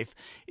daily life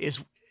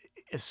is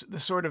the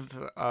sort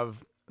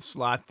of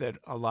slot that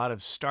a lot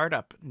of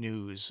startup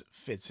news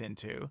fits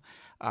into.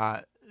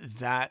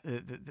 That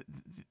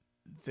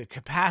the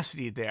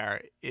capacity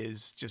there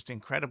is just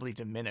incredibly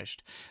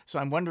diminished. So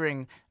I'm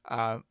wondering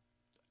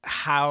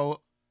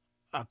how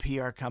a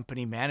PR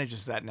company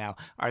manages that now.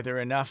 Are there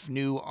enough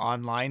new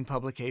online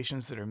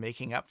publications that are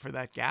making up for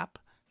that gap?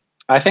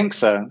 I think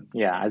so.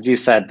 Yeah, as you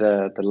said,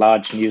 the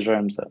large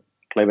newsrooms at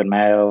Globe and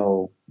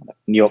Mail,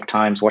 New York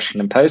Times,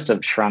 Washington Post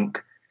have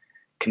shrunk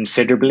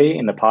considerably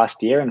in the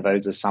past year, and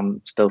those are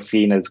some still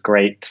seen as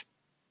great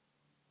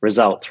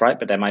results, right?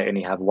 But they might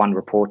only have one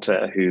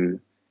reporter who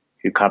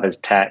covers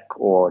tech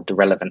or the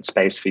relevant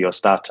space for your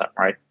startup,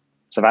 right?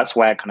 So that's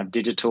where kind of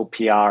digital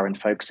PR and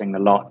focusing a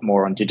lot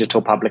more on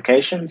digital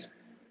publications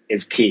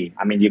is key.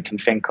 I mean, you can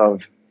think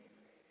of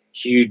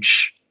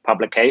huge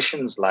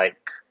publications like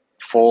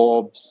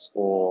Forbes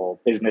or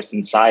Business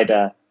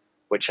Insider,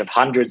 which have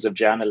hundreds of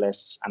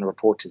journalists and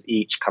reporters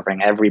each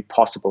covering every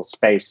possible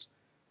space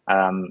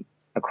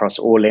across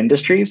all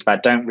industries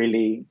that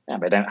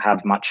they don't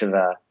have much of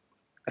a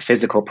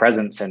physical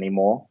presence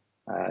anymore,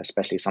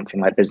 especially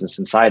something like Business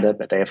Insider,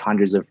 but they have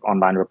hundreds of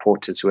online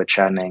reporters who are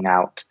churning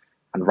out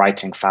and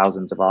writing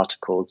thousands of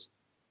articles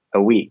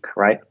a week,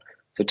 right?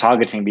 So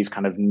targeting these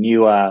kind of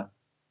newer,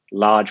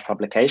 large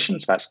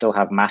publications that still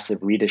have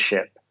massive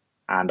readership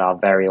and are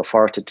very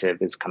authoritative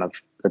is kind of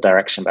the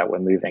direction that we're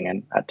moving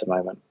in at the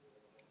moment.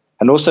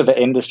 And also the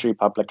industry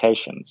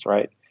publications,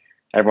 right?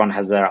 Everyone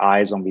has their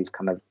eyes on these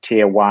kind of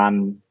tier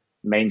 1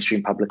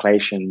 mainstream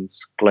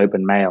publications, Globe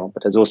and Mail,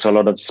 but there's also a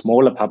lot of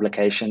smaller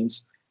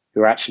publications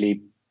who are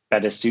actually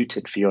better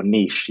suited for your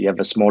niche. You have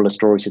a smaller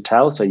story to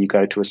tell, so you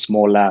go to a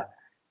smaller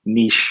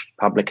niche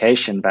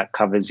publication that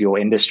covers your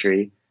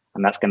industry,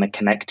 and that's going to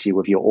connect you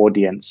with your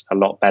audience a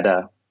lot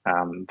better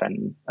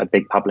than a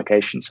big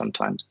publication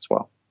sometimes as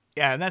well.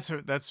 Yeah, and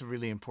that's a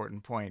really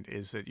important point,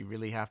 is that you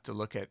really have to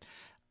look at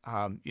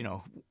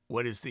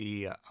what is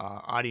the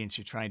audience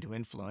you're trying to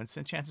influence,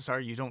 and chances are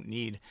you don't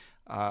need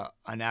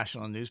a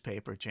national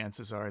newspaper.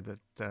 Chances are that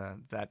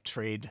that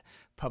trade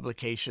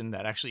publication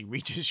that actually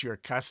reaches your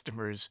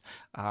customers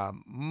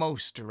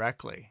most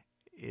directly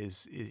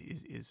is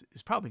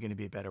probably going to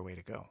be a better way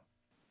to go.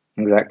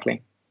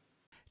 Exactly.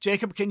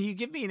 Jacob, can you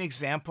give me an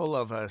example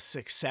of a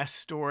success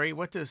story?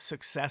 What does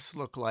success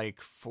look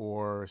like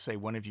for, say,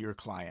 one of your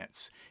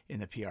clients in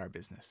the PR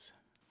business?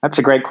 That's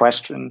a great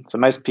question. So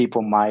most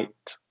people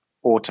might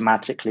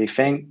automatically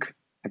think,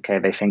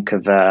 they think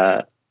of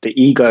the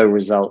ego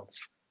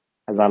results,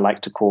 as I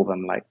like to call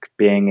them, like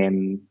being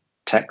in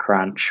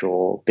TechCrunch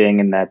or being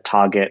in their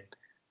target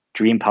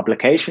dream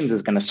publications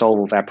is going to solve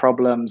all their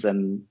problems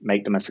and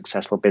make them a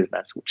successful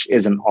business, which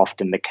isn't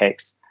often the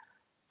case.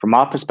 From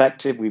our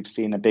perspective, we've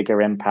seen a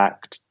bigger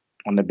impact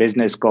on the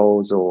business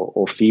goals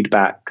or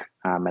feedback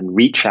and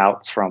reach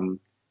outs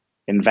from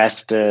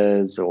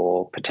investors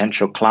or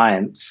potential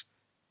clients,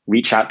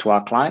 reach out to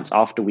our clients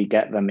after we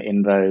get them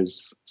in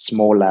those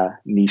smaller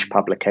niche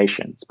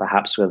publications,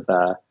 perhaps with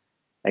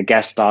a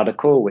guest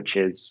article, which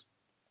is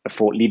a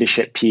thought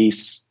leadership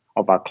piece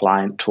of our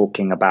client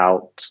talking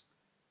about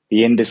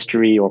the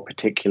industry or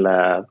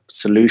particular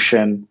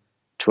solution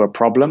to a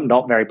problem,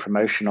 not very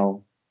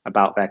promotional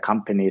about their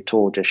company at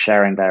all, just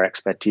sharing their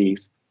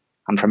expertise.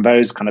 And from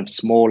those kind of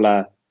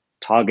smaller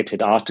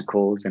targeted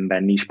articles in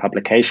their niche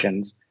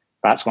publications,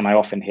 that's when I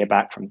often hear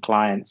back from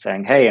clients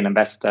saying, hey, an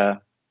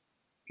investor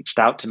reached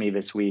out to me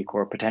this week,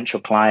 or a potential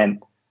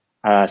client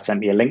sent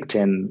me a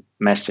LinkedIn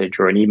message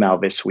or an email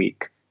this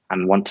week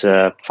and want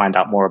to find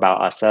out more about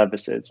our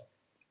services.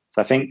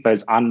 So I think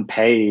those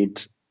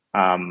unpaid,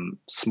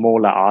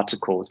 smaller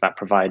articles that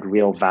provide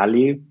real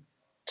value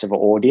to the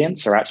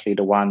audience are actually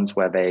the ones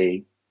where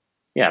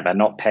they're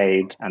not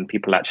paid and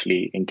people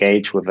actually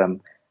engage with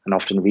them and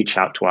often reach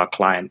out to our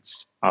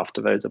clients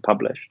after those are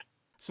published.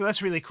 So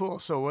that's really cool.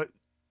 So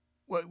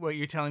what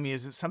you're telling me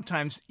is that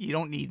sometimes you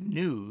don't need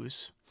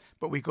news,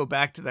 but we go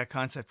back to that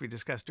concept we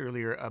discussed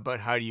earlier about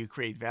how do you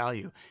create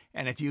value.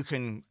 And if you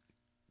can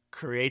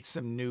create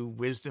some new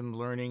wisdom,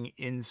 learning,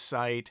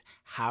 insight,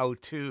 how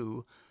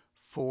to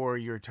for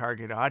your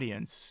target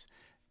audience,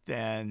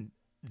 then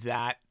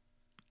that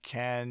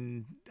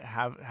can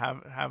have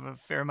a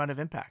fair amount of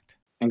impact.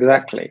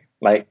 Exactly.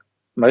 Like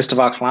most of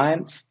our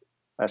clients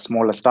are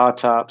smaller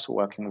startups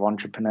working with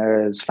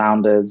entrepreneurs,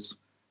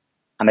 founders,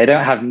 and they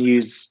don't have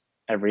news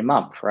every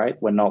month, right?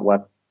 We're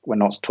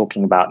not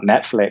talking about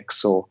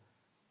Netflix or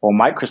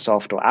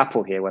Microsoft or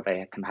Apple here, where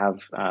they can have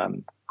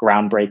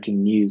groundbreaking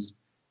news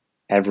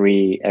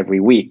every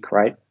week,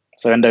 right?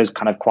 So in those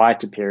kind of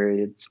quieter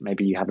periods,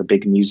 maybe you have a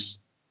big news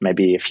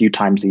maybe a few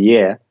times a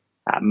year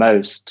at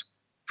most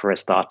for a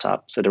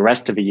startup. So the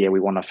rest of the year,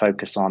 we want to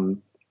focus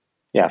on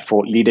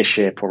thought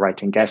leadership or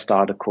writing guest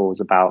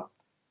articles about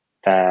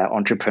their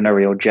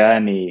entrepreneurial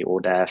journey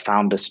or their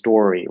founder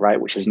story,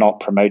 right? Which is not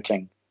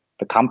promoting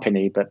the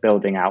company, but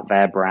building out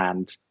their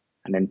brand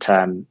and in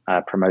turn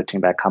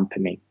promoting their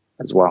company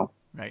as well.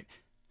 Right.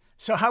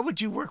 So how would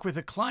you work with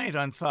a client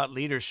on thought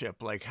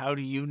leadership? Like, how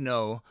do you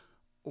know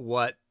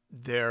what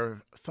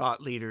their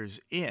thought leaders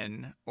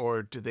in,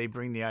 or do they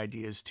bring the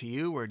ideas to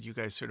you, or do you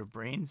guys sort of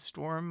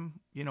brainstorm,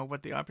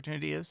 what the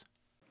opportunity is?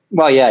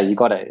 Well, yeah, you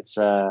got it. It's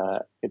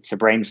a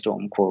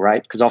brainstorm call,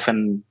 right? Because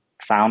often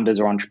founders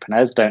or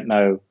entrepreneurs don't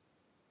know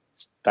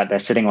that they're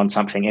sitting on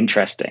something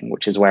interesting,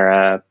 which is where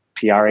a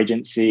PR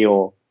agency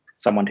or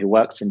someone who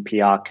works in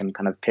PR can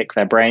kind of pick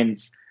their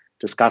brains,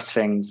 discuss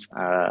things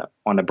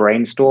on a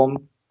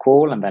brainstorm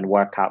call, and then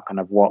work out kind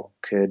of what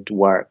could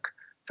work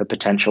for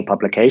potential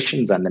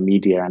publications and the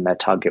media and their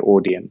target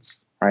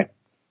audience, right?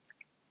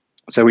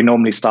 So we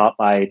normally start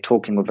by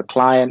talking with a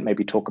client,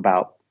 maybe talk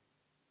about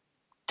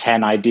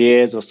 10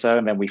 ideas or so,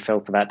 and then we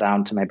filter that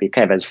down to maybe,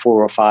 okay, there's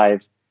 4 or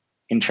 5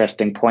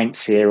 interesting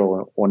points here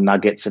or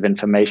nuggets of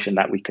information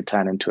that we could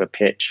turn into a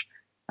pitch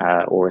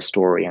or a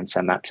story and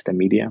send that to the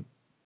media.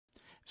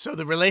 So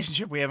the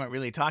relationship we haven't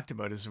really talked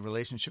about is the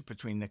relationship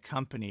between the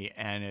company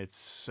and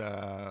its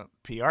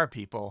PR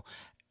people,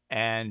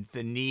 and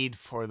the need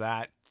for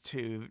that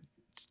to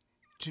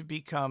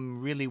become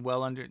really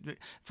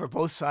for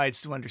both sides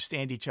to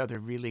understand each other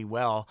really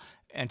well,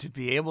 and to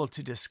be able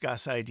to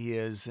discuss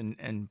ideas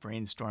and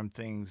brainstorm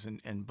things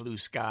and blue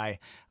sky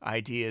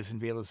ideas and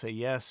be able to say,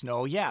 yes,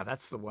 no, yeah,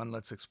 that's the one.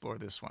 Let's explore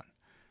this one.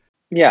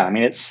 Yeah, I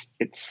mean,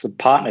 it's a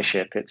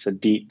partnership. It's a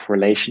deep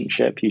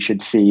relationship. You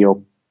should see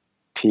your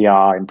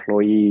PR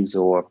employees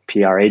or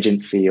PR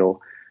agency or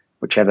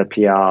whichever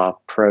PR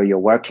pro you're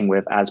working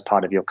with as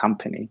part of your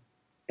company.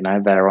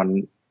 They're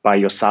by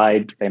your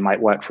side. They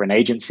might work for an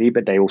agency,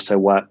 but they also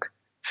work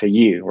for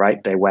you,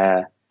 right? They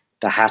wear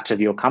the hat of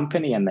your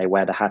company and they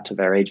wear the hat of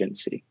their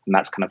agency. And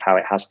that's kind of how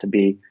it has to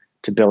be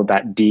to build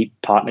that deep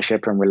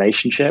partnership and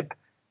relationship.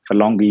 The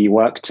longer you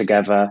work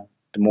together,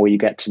 the more you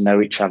get to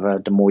know each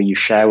other, the more you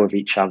share with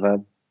each other,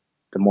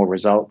 the more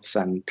results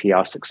and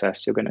PR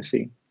success you're going to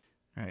see.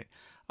 Right.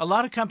 A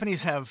lot of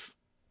companies have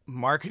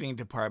marketing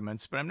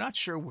departments, but I'm not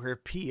sure where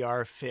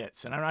PR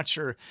fits. And I'm not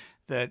sure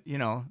that,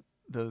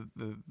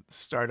 the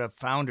startup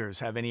founders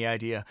have any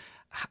idea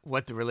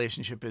what the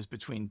relationship is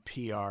between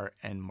PR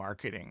and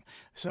marketing.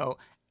 So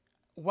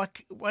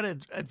what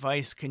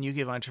advice can you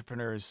give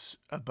entrepreneurs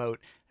about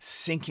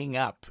syncing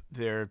up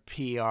their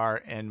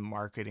PR and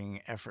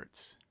marketing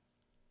efforts?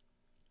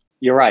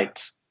 You're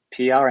right.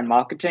 PR and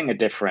marketing are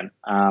different,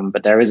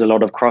 but there is a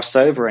lot of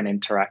crossover and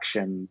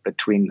interaction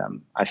between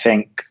them. I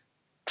think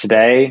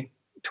today,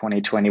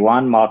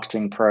 2021,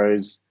 marketing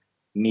pros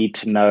need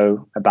to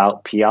know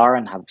about PR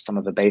and have some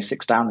of the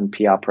basics down, and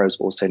PR pros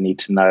also need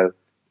to know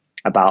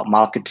about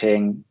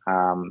marketing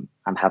and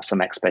have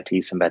some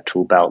expertise in their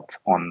tool belt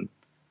on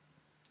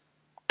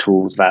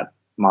tools that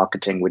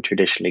marketing would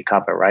traditionally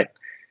cover, right?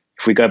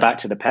 If we go back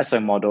to the Peso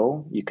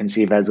model, you can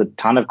see there's a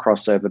ton of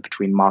crossover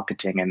between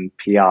marketing and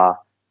PR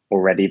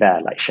already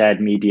there, like shared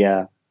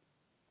media,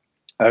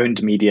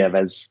 owned media.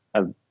 There's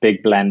a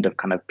big blend of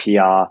kind of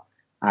PR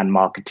and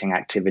marketing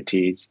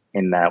activities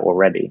in there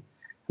already.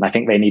 And I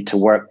think they need to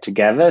work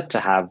together to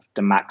have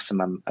the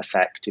maximum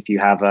effect. If you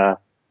have a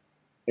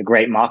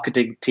great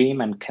marketing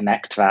team and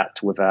connect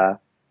that with a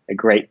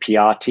great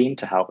PR team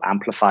to help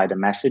amplify the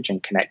message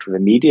and connect with the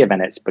media,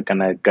 then it's going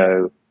to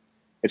go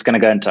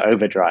into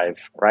overdrive,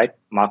 right?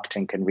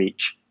 Marketing can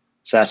reach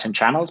certain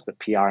channels, but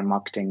PR and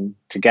marketing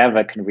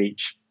together can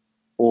reach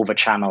all the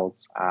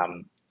channels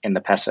in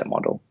the Peso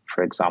model,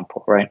 for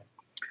example, right?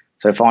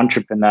 So for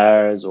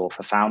entrepreneurs or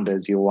for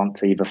founders, you'll want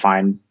to either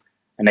find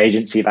an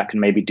agency that can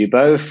maybe do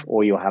both,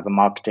 or you'll have a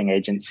marketing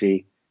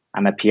agency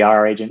and a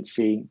PR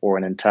agency or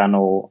an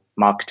internal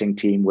marketing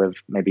team with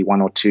maybe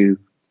one or two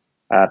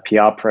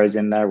PR pros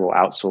in there, or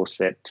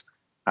outsource it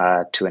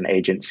to an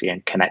agency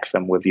and connect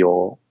them with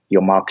your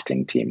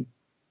marketing team.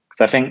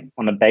 Because I think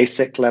on a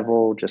basic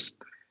level,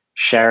 just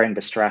sharing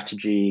the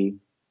strategy,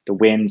 the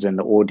wins and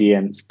the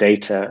audience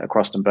data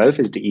across them both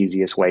is the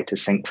easiest way to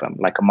sync them.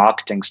 Like a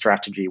marketing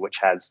strategy, which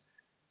has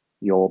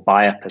your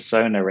buyer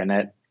persona in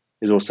it,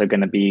 is also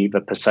going to be the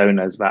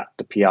personas that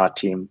the PR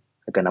team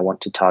are going to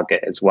want to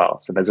target as well.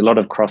 So there's a lot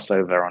of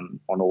crossover on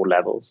all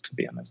levels, to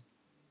be honest.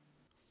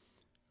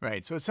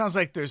 Right. So it sounds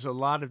like there's a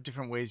lot of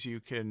different ways you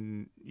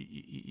can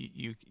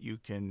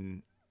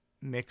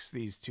mix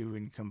these two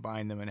and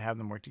combine them and have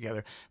them work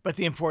together. But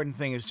the important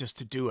thing is just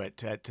to do it,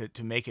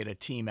 to make it a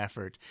team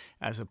effort,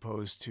 as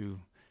opposed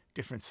to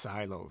different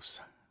silos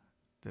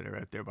that are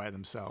out there by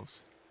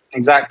themselves.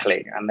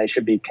 Exactly. And they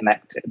should be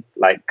connected.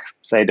 Like,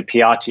 say the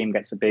PR team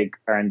gets a big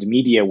earned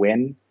media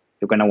win,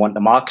 you're going to want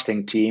the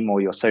marketing team or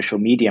your social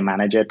media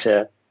manager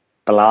to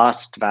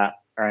blast that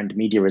earned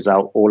media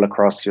result all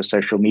across your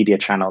social media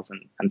channels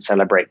and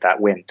celebrate that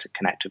win to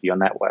connect with your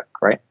network,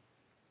 right?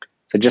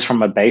 So just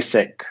from a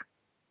basic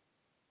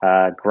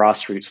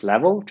grassroots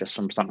level, just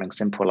from something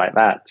simple like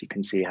that, you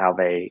can see how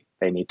they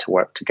need to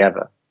work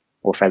together.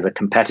 Or if there's a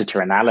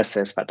competitor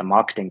analysis that the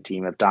marketing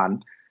team have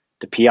done,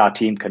 the PR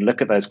team can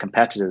look at those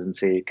competitors and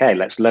see, okay,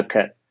 let's look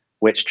at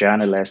which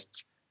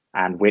journalists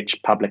and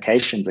which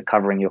publications are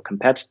covering your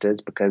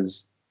competitors,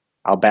 because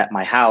I'll bet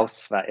my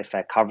house that if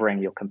they're covering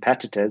your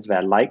competitors,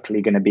 they're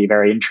likely going to be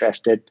very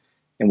interested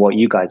in what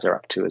you guys are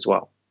up to as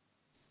well.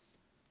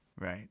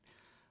 Right.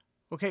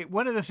 Okay.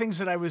 One of the things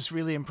that I was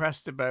really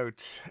impressed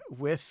about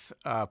with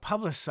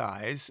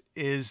Publicize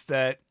is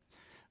that,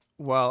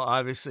 well,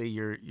 obviously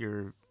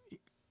you're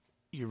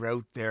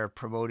out there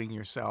promoting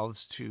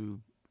yourselves to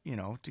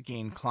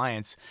gain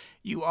clients.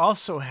 You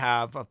also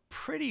have a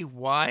pretty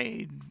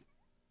wide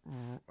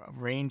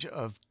range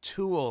of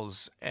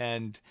tools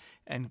and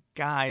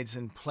guides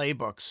and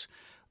playbooks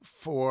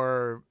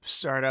for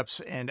startups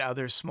and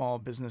other small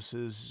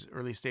businesses,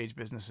 early stage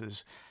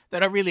businesses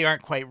that really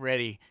aren't quite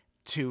ready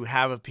to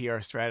have a PR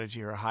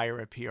strategy or hire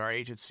a PR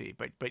agency.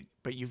 But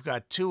you've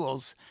got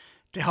tools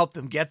to help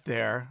them get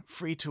there,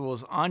 free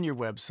tools on your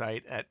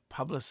website at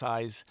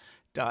Publicize.co.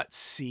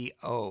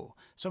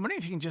 So I'm wondering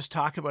if you can just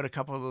talk about a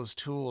couple of those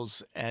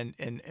tools and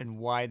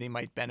why they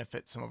might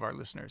benefit some of our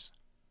listeners.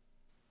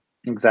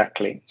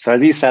 Exactly. So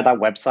as you said, our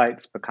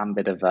website's become a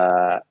bit of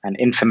an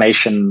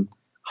information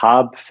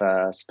hub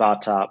for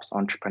startups,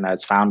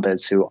 entrepreneurs,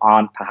 founders who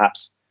aren't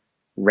perhaps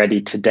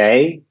ready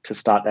today to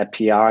start their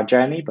PR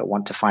journey, but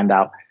want to find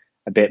out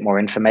a bit more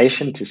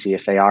information to see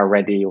if they are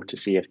ready or to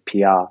see if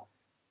PR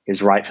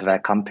is right for their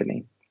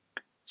company.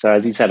 So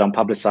as you said, on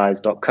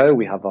Publicize.co,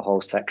 we have a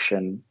whole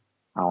section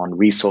on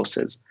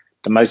resources.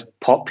 The most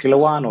popular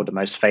one, or the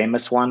most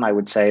famous one, I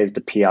would say, is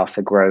the PR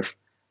for Growth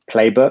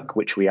playbook,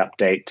 which we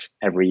update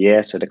every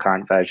year. So the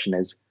current version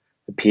is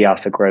the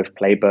PR for Growth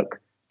playbook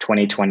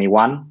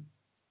 2021.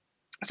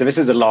 So this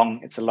is a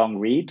long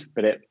read,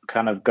 but it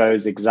kind of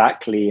goes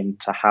exactly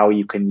into how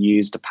you can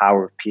use the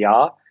power of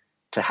PR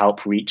to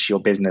help reach your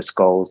business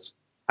goals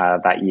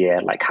that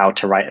year, like how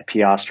to write a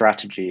PR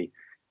strategy,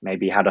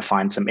 maybe how to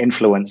find some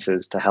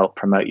influencers to help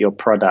promote your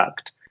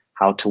product,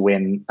 how to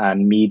win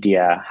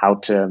media, how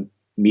to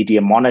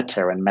media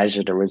monitor and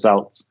measure the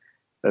results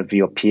of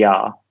your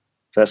PR.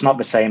 So it's not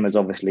the same as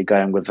obviously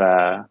going with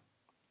an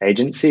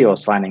agency or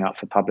signing up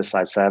for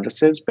Publicize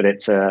services, but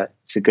it's a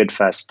good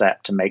first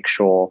step to make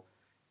sure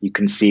you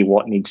can see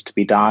what needs to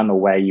be done or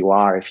where you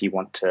are if you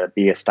want to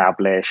be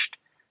established,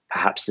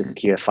 perhaps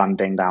secure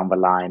funding down the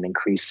line,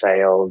 increase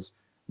sales,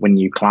 win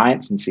new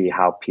clients, and see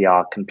how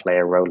PR can play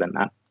a role in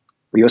that.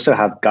 We also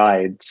have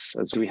guides,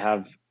 as we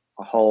have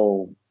a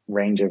whole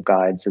range of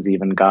guides. There's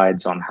even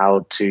guides on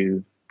how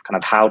to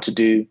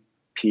do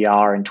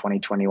PR in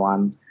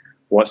 2021.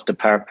 What's the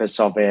purpose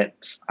of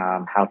it?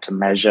 How to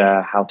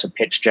measure, how to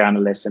pitch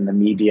journalists in the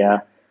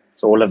media.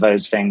 So all of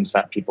those things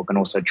that people can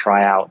also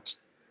try out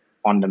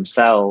on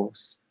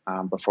themselves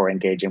before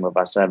engaging with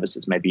our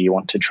services. Maybe you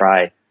want to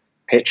try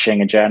pitching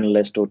a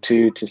journalist or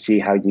two to see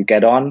how you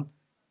get on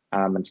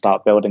and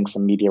start building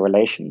some media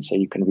relations. So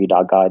you can read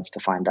our guides to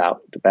find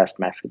out the best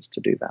methods to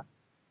do that.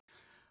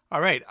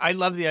 All right. I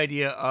love the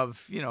idea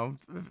of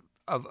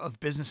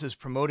businesses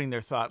promoting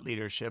their thought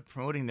leadership,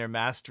 promoting their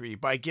mastery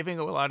by giving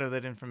a lot of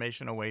that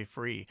information away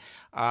free.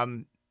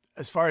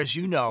 As far as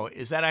you know,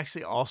 is that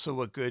actually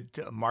also a good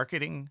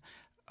marketing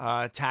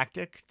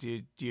tactic?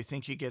 Do you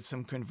think you get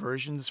some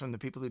conversions from the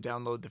people who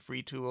download the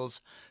free tools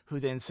who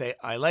then say,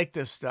 I like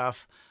this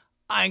stuff,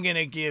 I'm going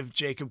to give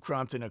Jacob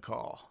Crompton a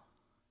call?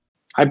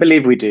 I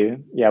believe we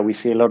do. Yeah, we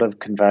see a lot of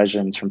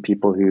conversions from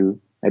people who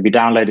maybe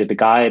downloaded the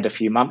guide a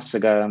few months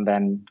ago and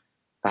then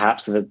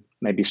perhaps have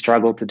maybe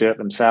struggled to do it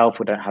themselves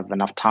or don't have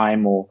enough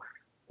time or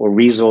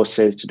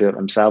resources to do it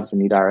themselves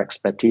and need our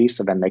expertise.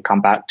 So then they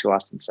come back to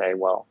us and say,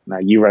 well, no,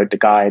 you wrote the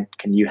guide.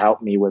 Can you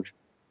help me with,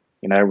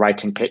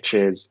 writing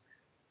pitches,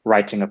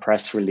 writing a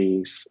press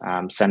release,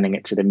 sending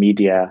it to the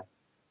media,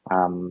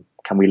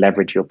 can we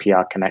leverage your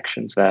PR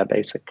connections there,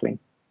 basically?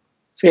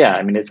 So yeah,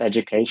 I mean, it's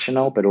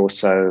educational, but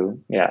also,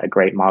 a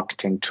great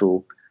marketing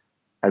tool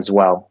as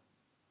well.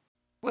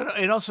 Well,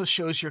 it also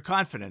shows your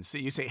confidence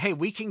that you say, hey,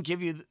 we can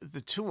give you the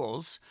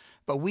tools,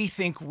 but we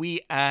think we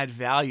add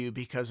value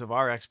because of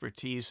our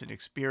expertise and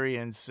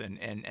experience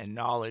and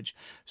knowledge.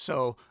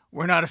 So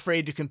we're not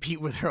afraid to compete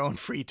with our own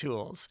free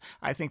tools.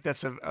 I think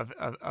that's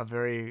a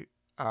very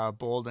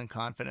bold and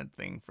confident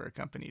thing for a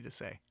company to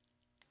say.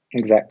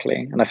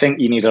 Exactly. And I think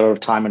you need a lot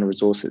of time and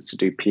resources to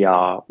do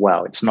PR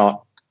well. It's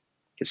not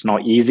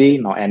easy.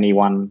 Not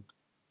anyone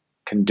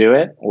can do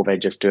it, or they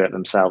just do it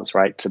themselves,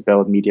 right? To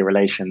build media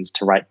relations,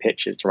 to write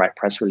pitches, to write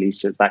press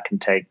releases, that can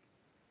take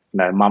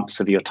months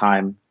of your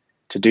time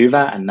to do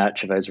that and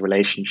nurture those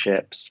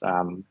relationships,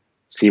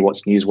 see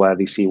what's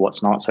newsworthy, see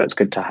what's not. So it's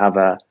good to have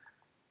a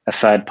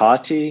third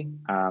party,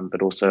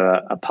 but also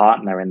a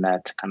partner in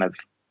there to kind of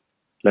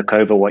look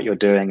over what you're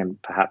doing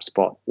and perhaps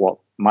spot what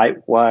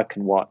might work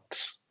and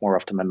what, more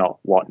often than not,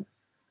 what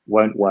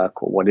won't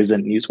work or what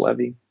isn't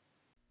newsworthy.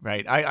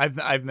 Right.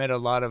 I've met a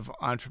lot of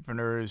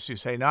entrepreneurs who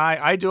say, no,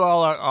 I do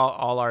all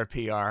our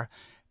PR.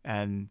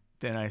 And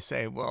then I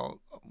say, well,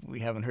 we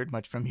haven't heard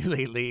much from you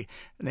lately.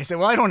 And they say,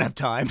 well, I don't have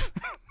time.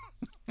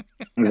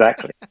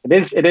 Exactly.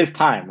 It is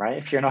time, right?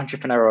 If you're an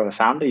entrepreneur or a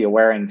founder, you're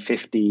wearing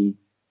 50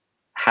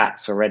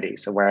 hats already.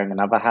 So wearing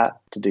another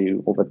hat to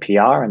do all the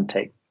PR and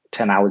take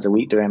 10 hours a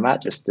week doing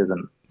that just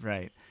isn't.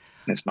 Right.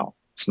 It's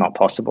not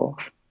possible.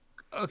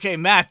 Okay,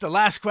 Matt, the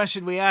last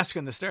question we ask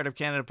on the Startup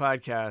Canada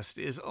podcast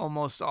is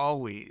almost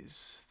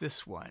always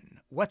this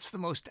one. What's the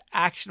most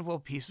actionable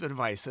piece of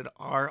advice that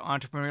our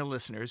entrepreneurial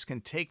listeners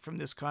can take from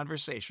this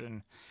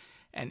conversation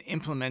and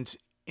implement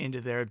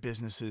into their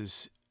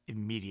businesses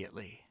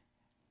immediately?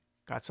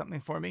 Got something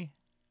for me?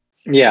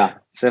 Yeah.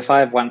 So if I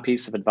have one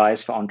piece of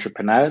advice for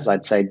entrepreneurs,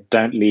 I'd say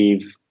don't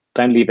leave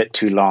it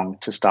too long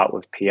to start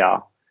with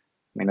PR.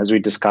 I mean, as we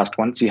discussed,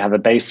 once you have the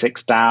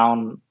basics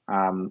down,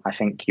 I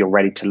think you're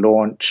ready to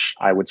launch.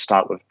 I would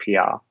start with PR.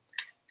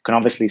 You can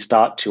obviously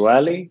start too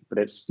early, but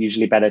it's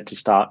usually better to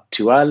start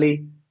too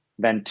early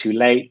than too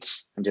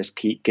late and just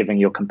keep giving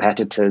your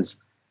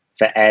competitors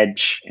the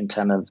edge in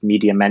terms of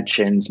media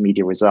mentions,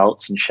 media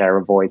results, and share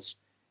a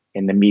voice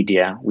in the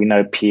media. We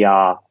know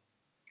PR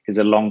is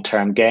a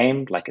long-term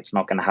game. Like, it's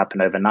not going to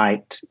happen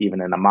overnight,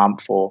 even in a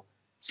month or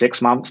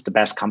 6 months. The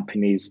best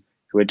companies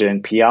who are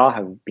doing PR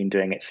have been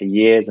doing it for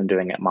years and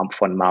doing it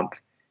month on month,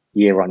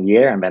 year on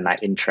year. And then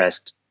that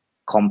interest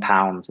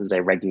compounds as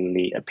they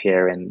regularly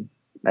appear in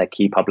their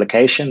key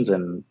publications,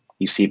 and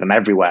you see them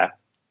everywhere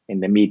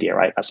in the media,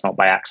 right? That's not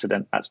by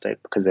accident. That's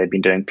because they've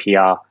been doing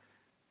PR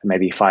for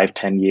maybe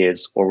 5-10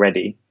 years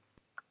already.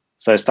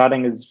 So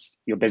starting as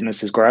your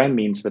business is growing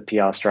means the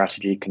PR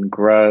strategy can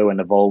grow and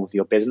evolve with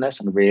your business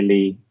and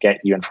really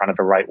get you in front of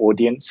the right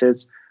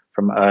audiences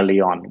from early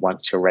on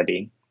once you're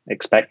ready.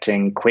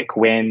 Expecting quick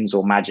wins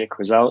or magic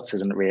results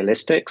isn't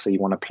realistic. So you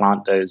want to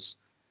plant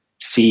those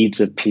seeds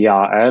of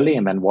PR early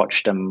and then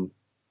watch them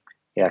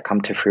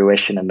come to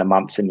fruition in the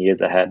months and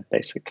years ahead,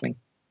 basically.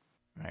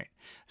 Right.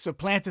 So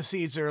plant the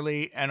seeds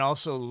early and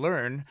also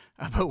learn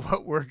about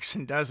what works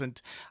and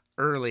doesn't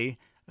early,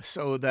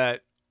 so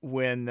that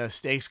when the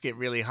stakes get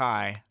really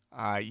high,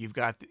 you've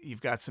got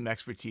some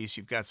expertise,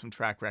 you've got some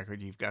track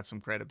record, you've got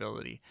some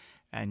credibility,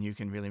 and you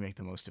can really make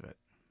the most of it.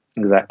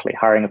 Exactly.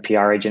 Hiring a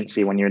PR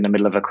agency when you're in the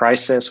middle of a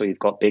crisis or you've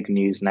got big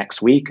news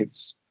next week,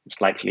 it's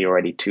likely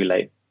already too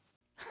late.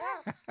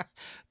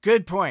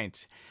 Good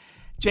point.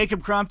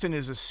 Jacob Crompton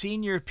is a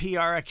senior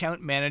PR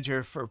account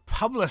manager for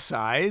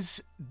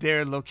Publicize.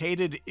 They're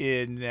located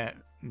in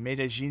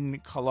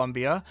Medellin,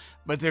 Colombia,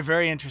 but they're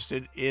very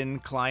interested in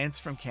clients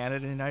from Canada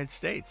and the United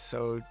States.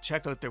 So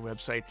check out their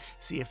website,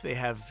 see if they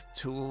have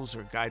tools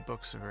or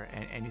guidebooks or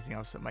anything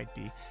else that might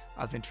be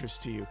of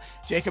interest to you.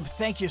 Jacob,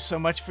 thank you so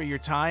much for your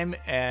time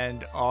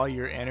and all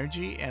your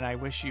energy, and I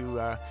wish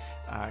you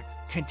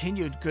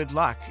continued good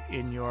luck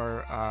in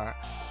your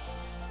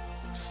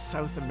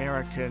South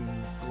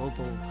American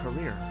global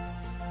career.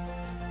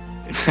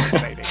 It's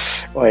exciting.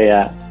 Well,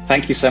 yeah.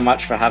 Thank you so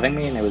much for having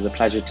me, and it was a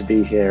pleasure to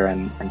be here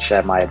and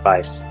share my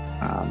advice.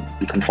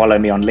 You can follow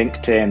me on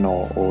LinkedIn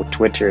or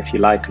Twitter if you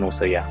like, and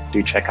also,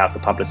 do check out the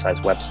Publicize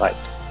website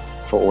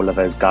for all of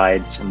those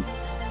guides and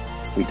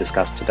we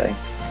discussed today.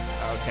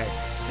 Okay.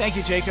 Thank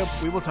you, Jacob.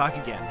 We will talk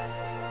again.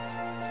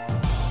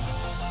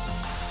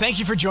 Thank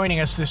you for joining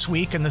us this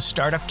week in the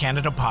Startup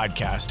Canada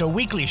podcast, a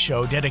weekly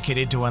show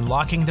dedicated to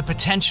unlocking the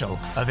potential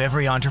of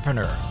every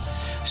entrepreneur.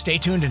 Stay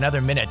tuned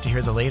another minute to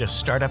hear the latest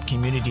startup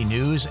community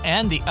news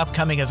and the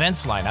upcoming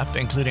events lineup,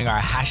 including our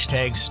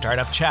hashtag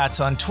Startup Chats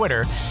on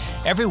Twitter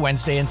every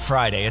Wednesday and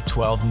Friday at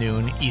 12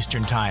 noon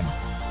Eastern Time.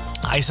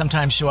 I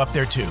sometimes show up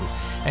there too.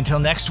 Until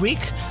next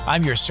week,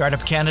 I'm your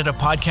Startup Canada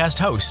podcast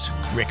host,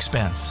 Rick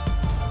Spence.